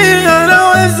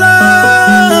yanaweza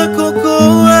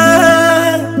kukua.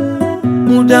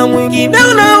 Muda mwingine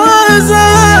unawaza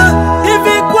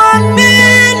hivi, kwa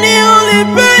nini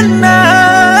ulipenda?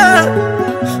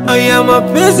 Haya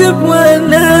mapenzi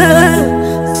bwana,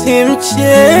 si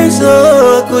mchezo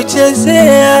wa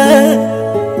kuchezea.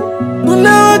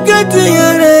 Kuna wakati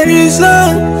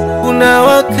yanariza, kuna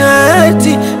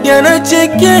wakati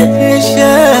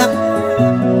yanachekesha.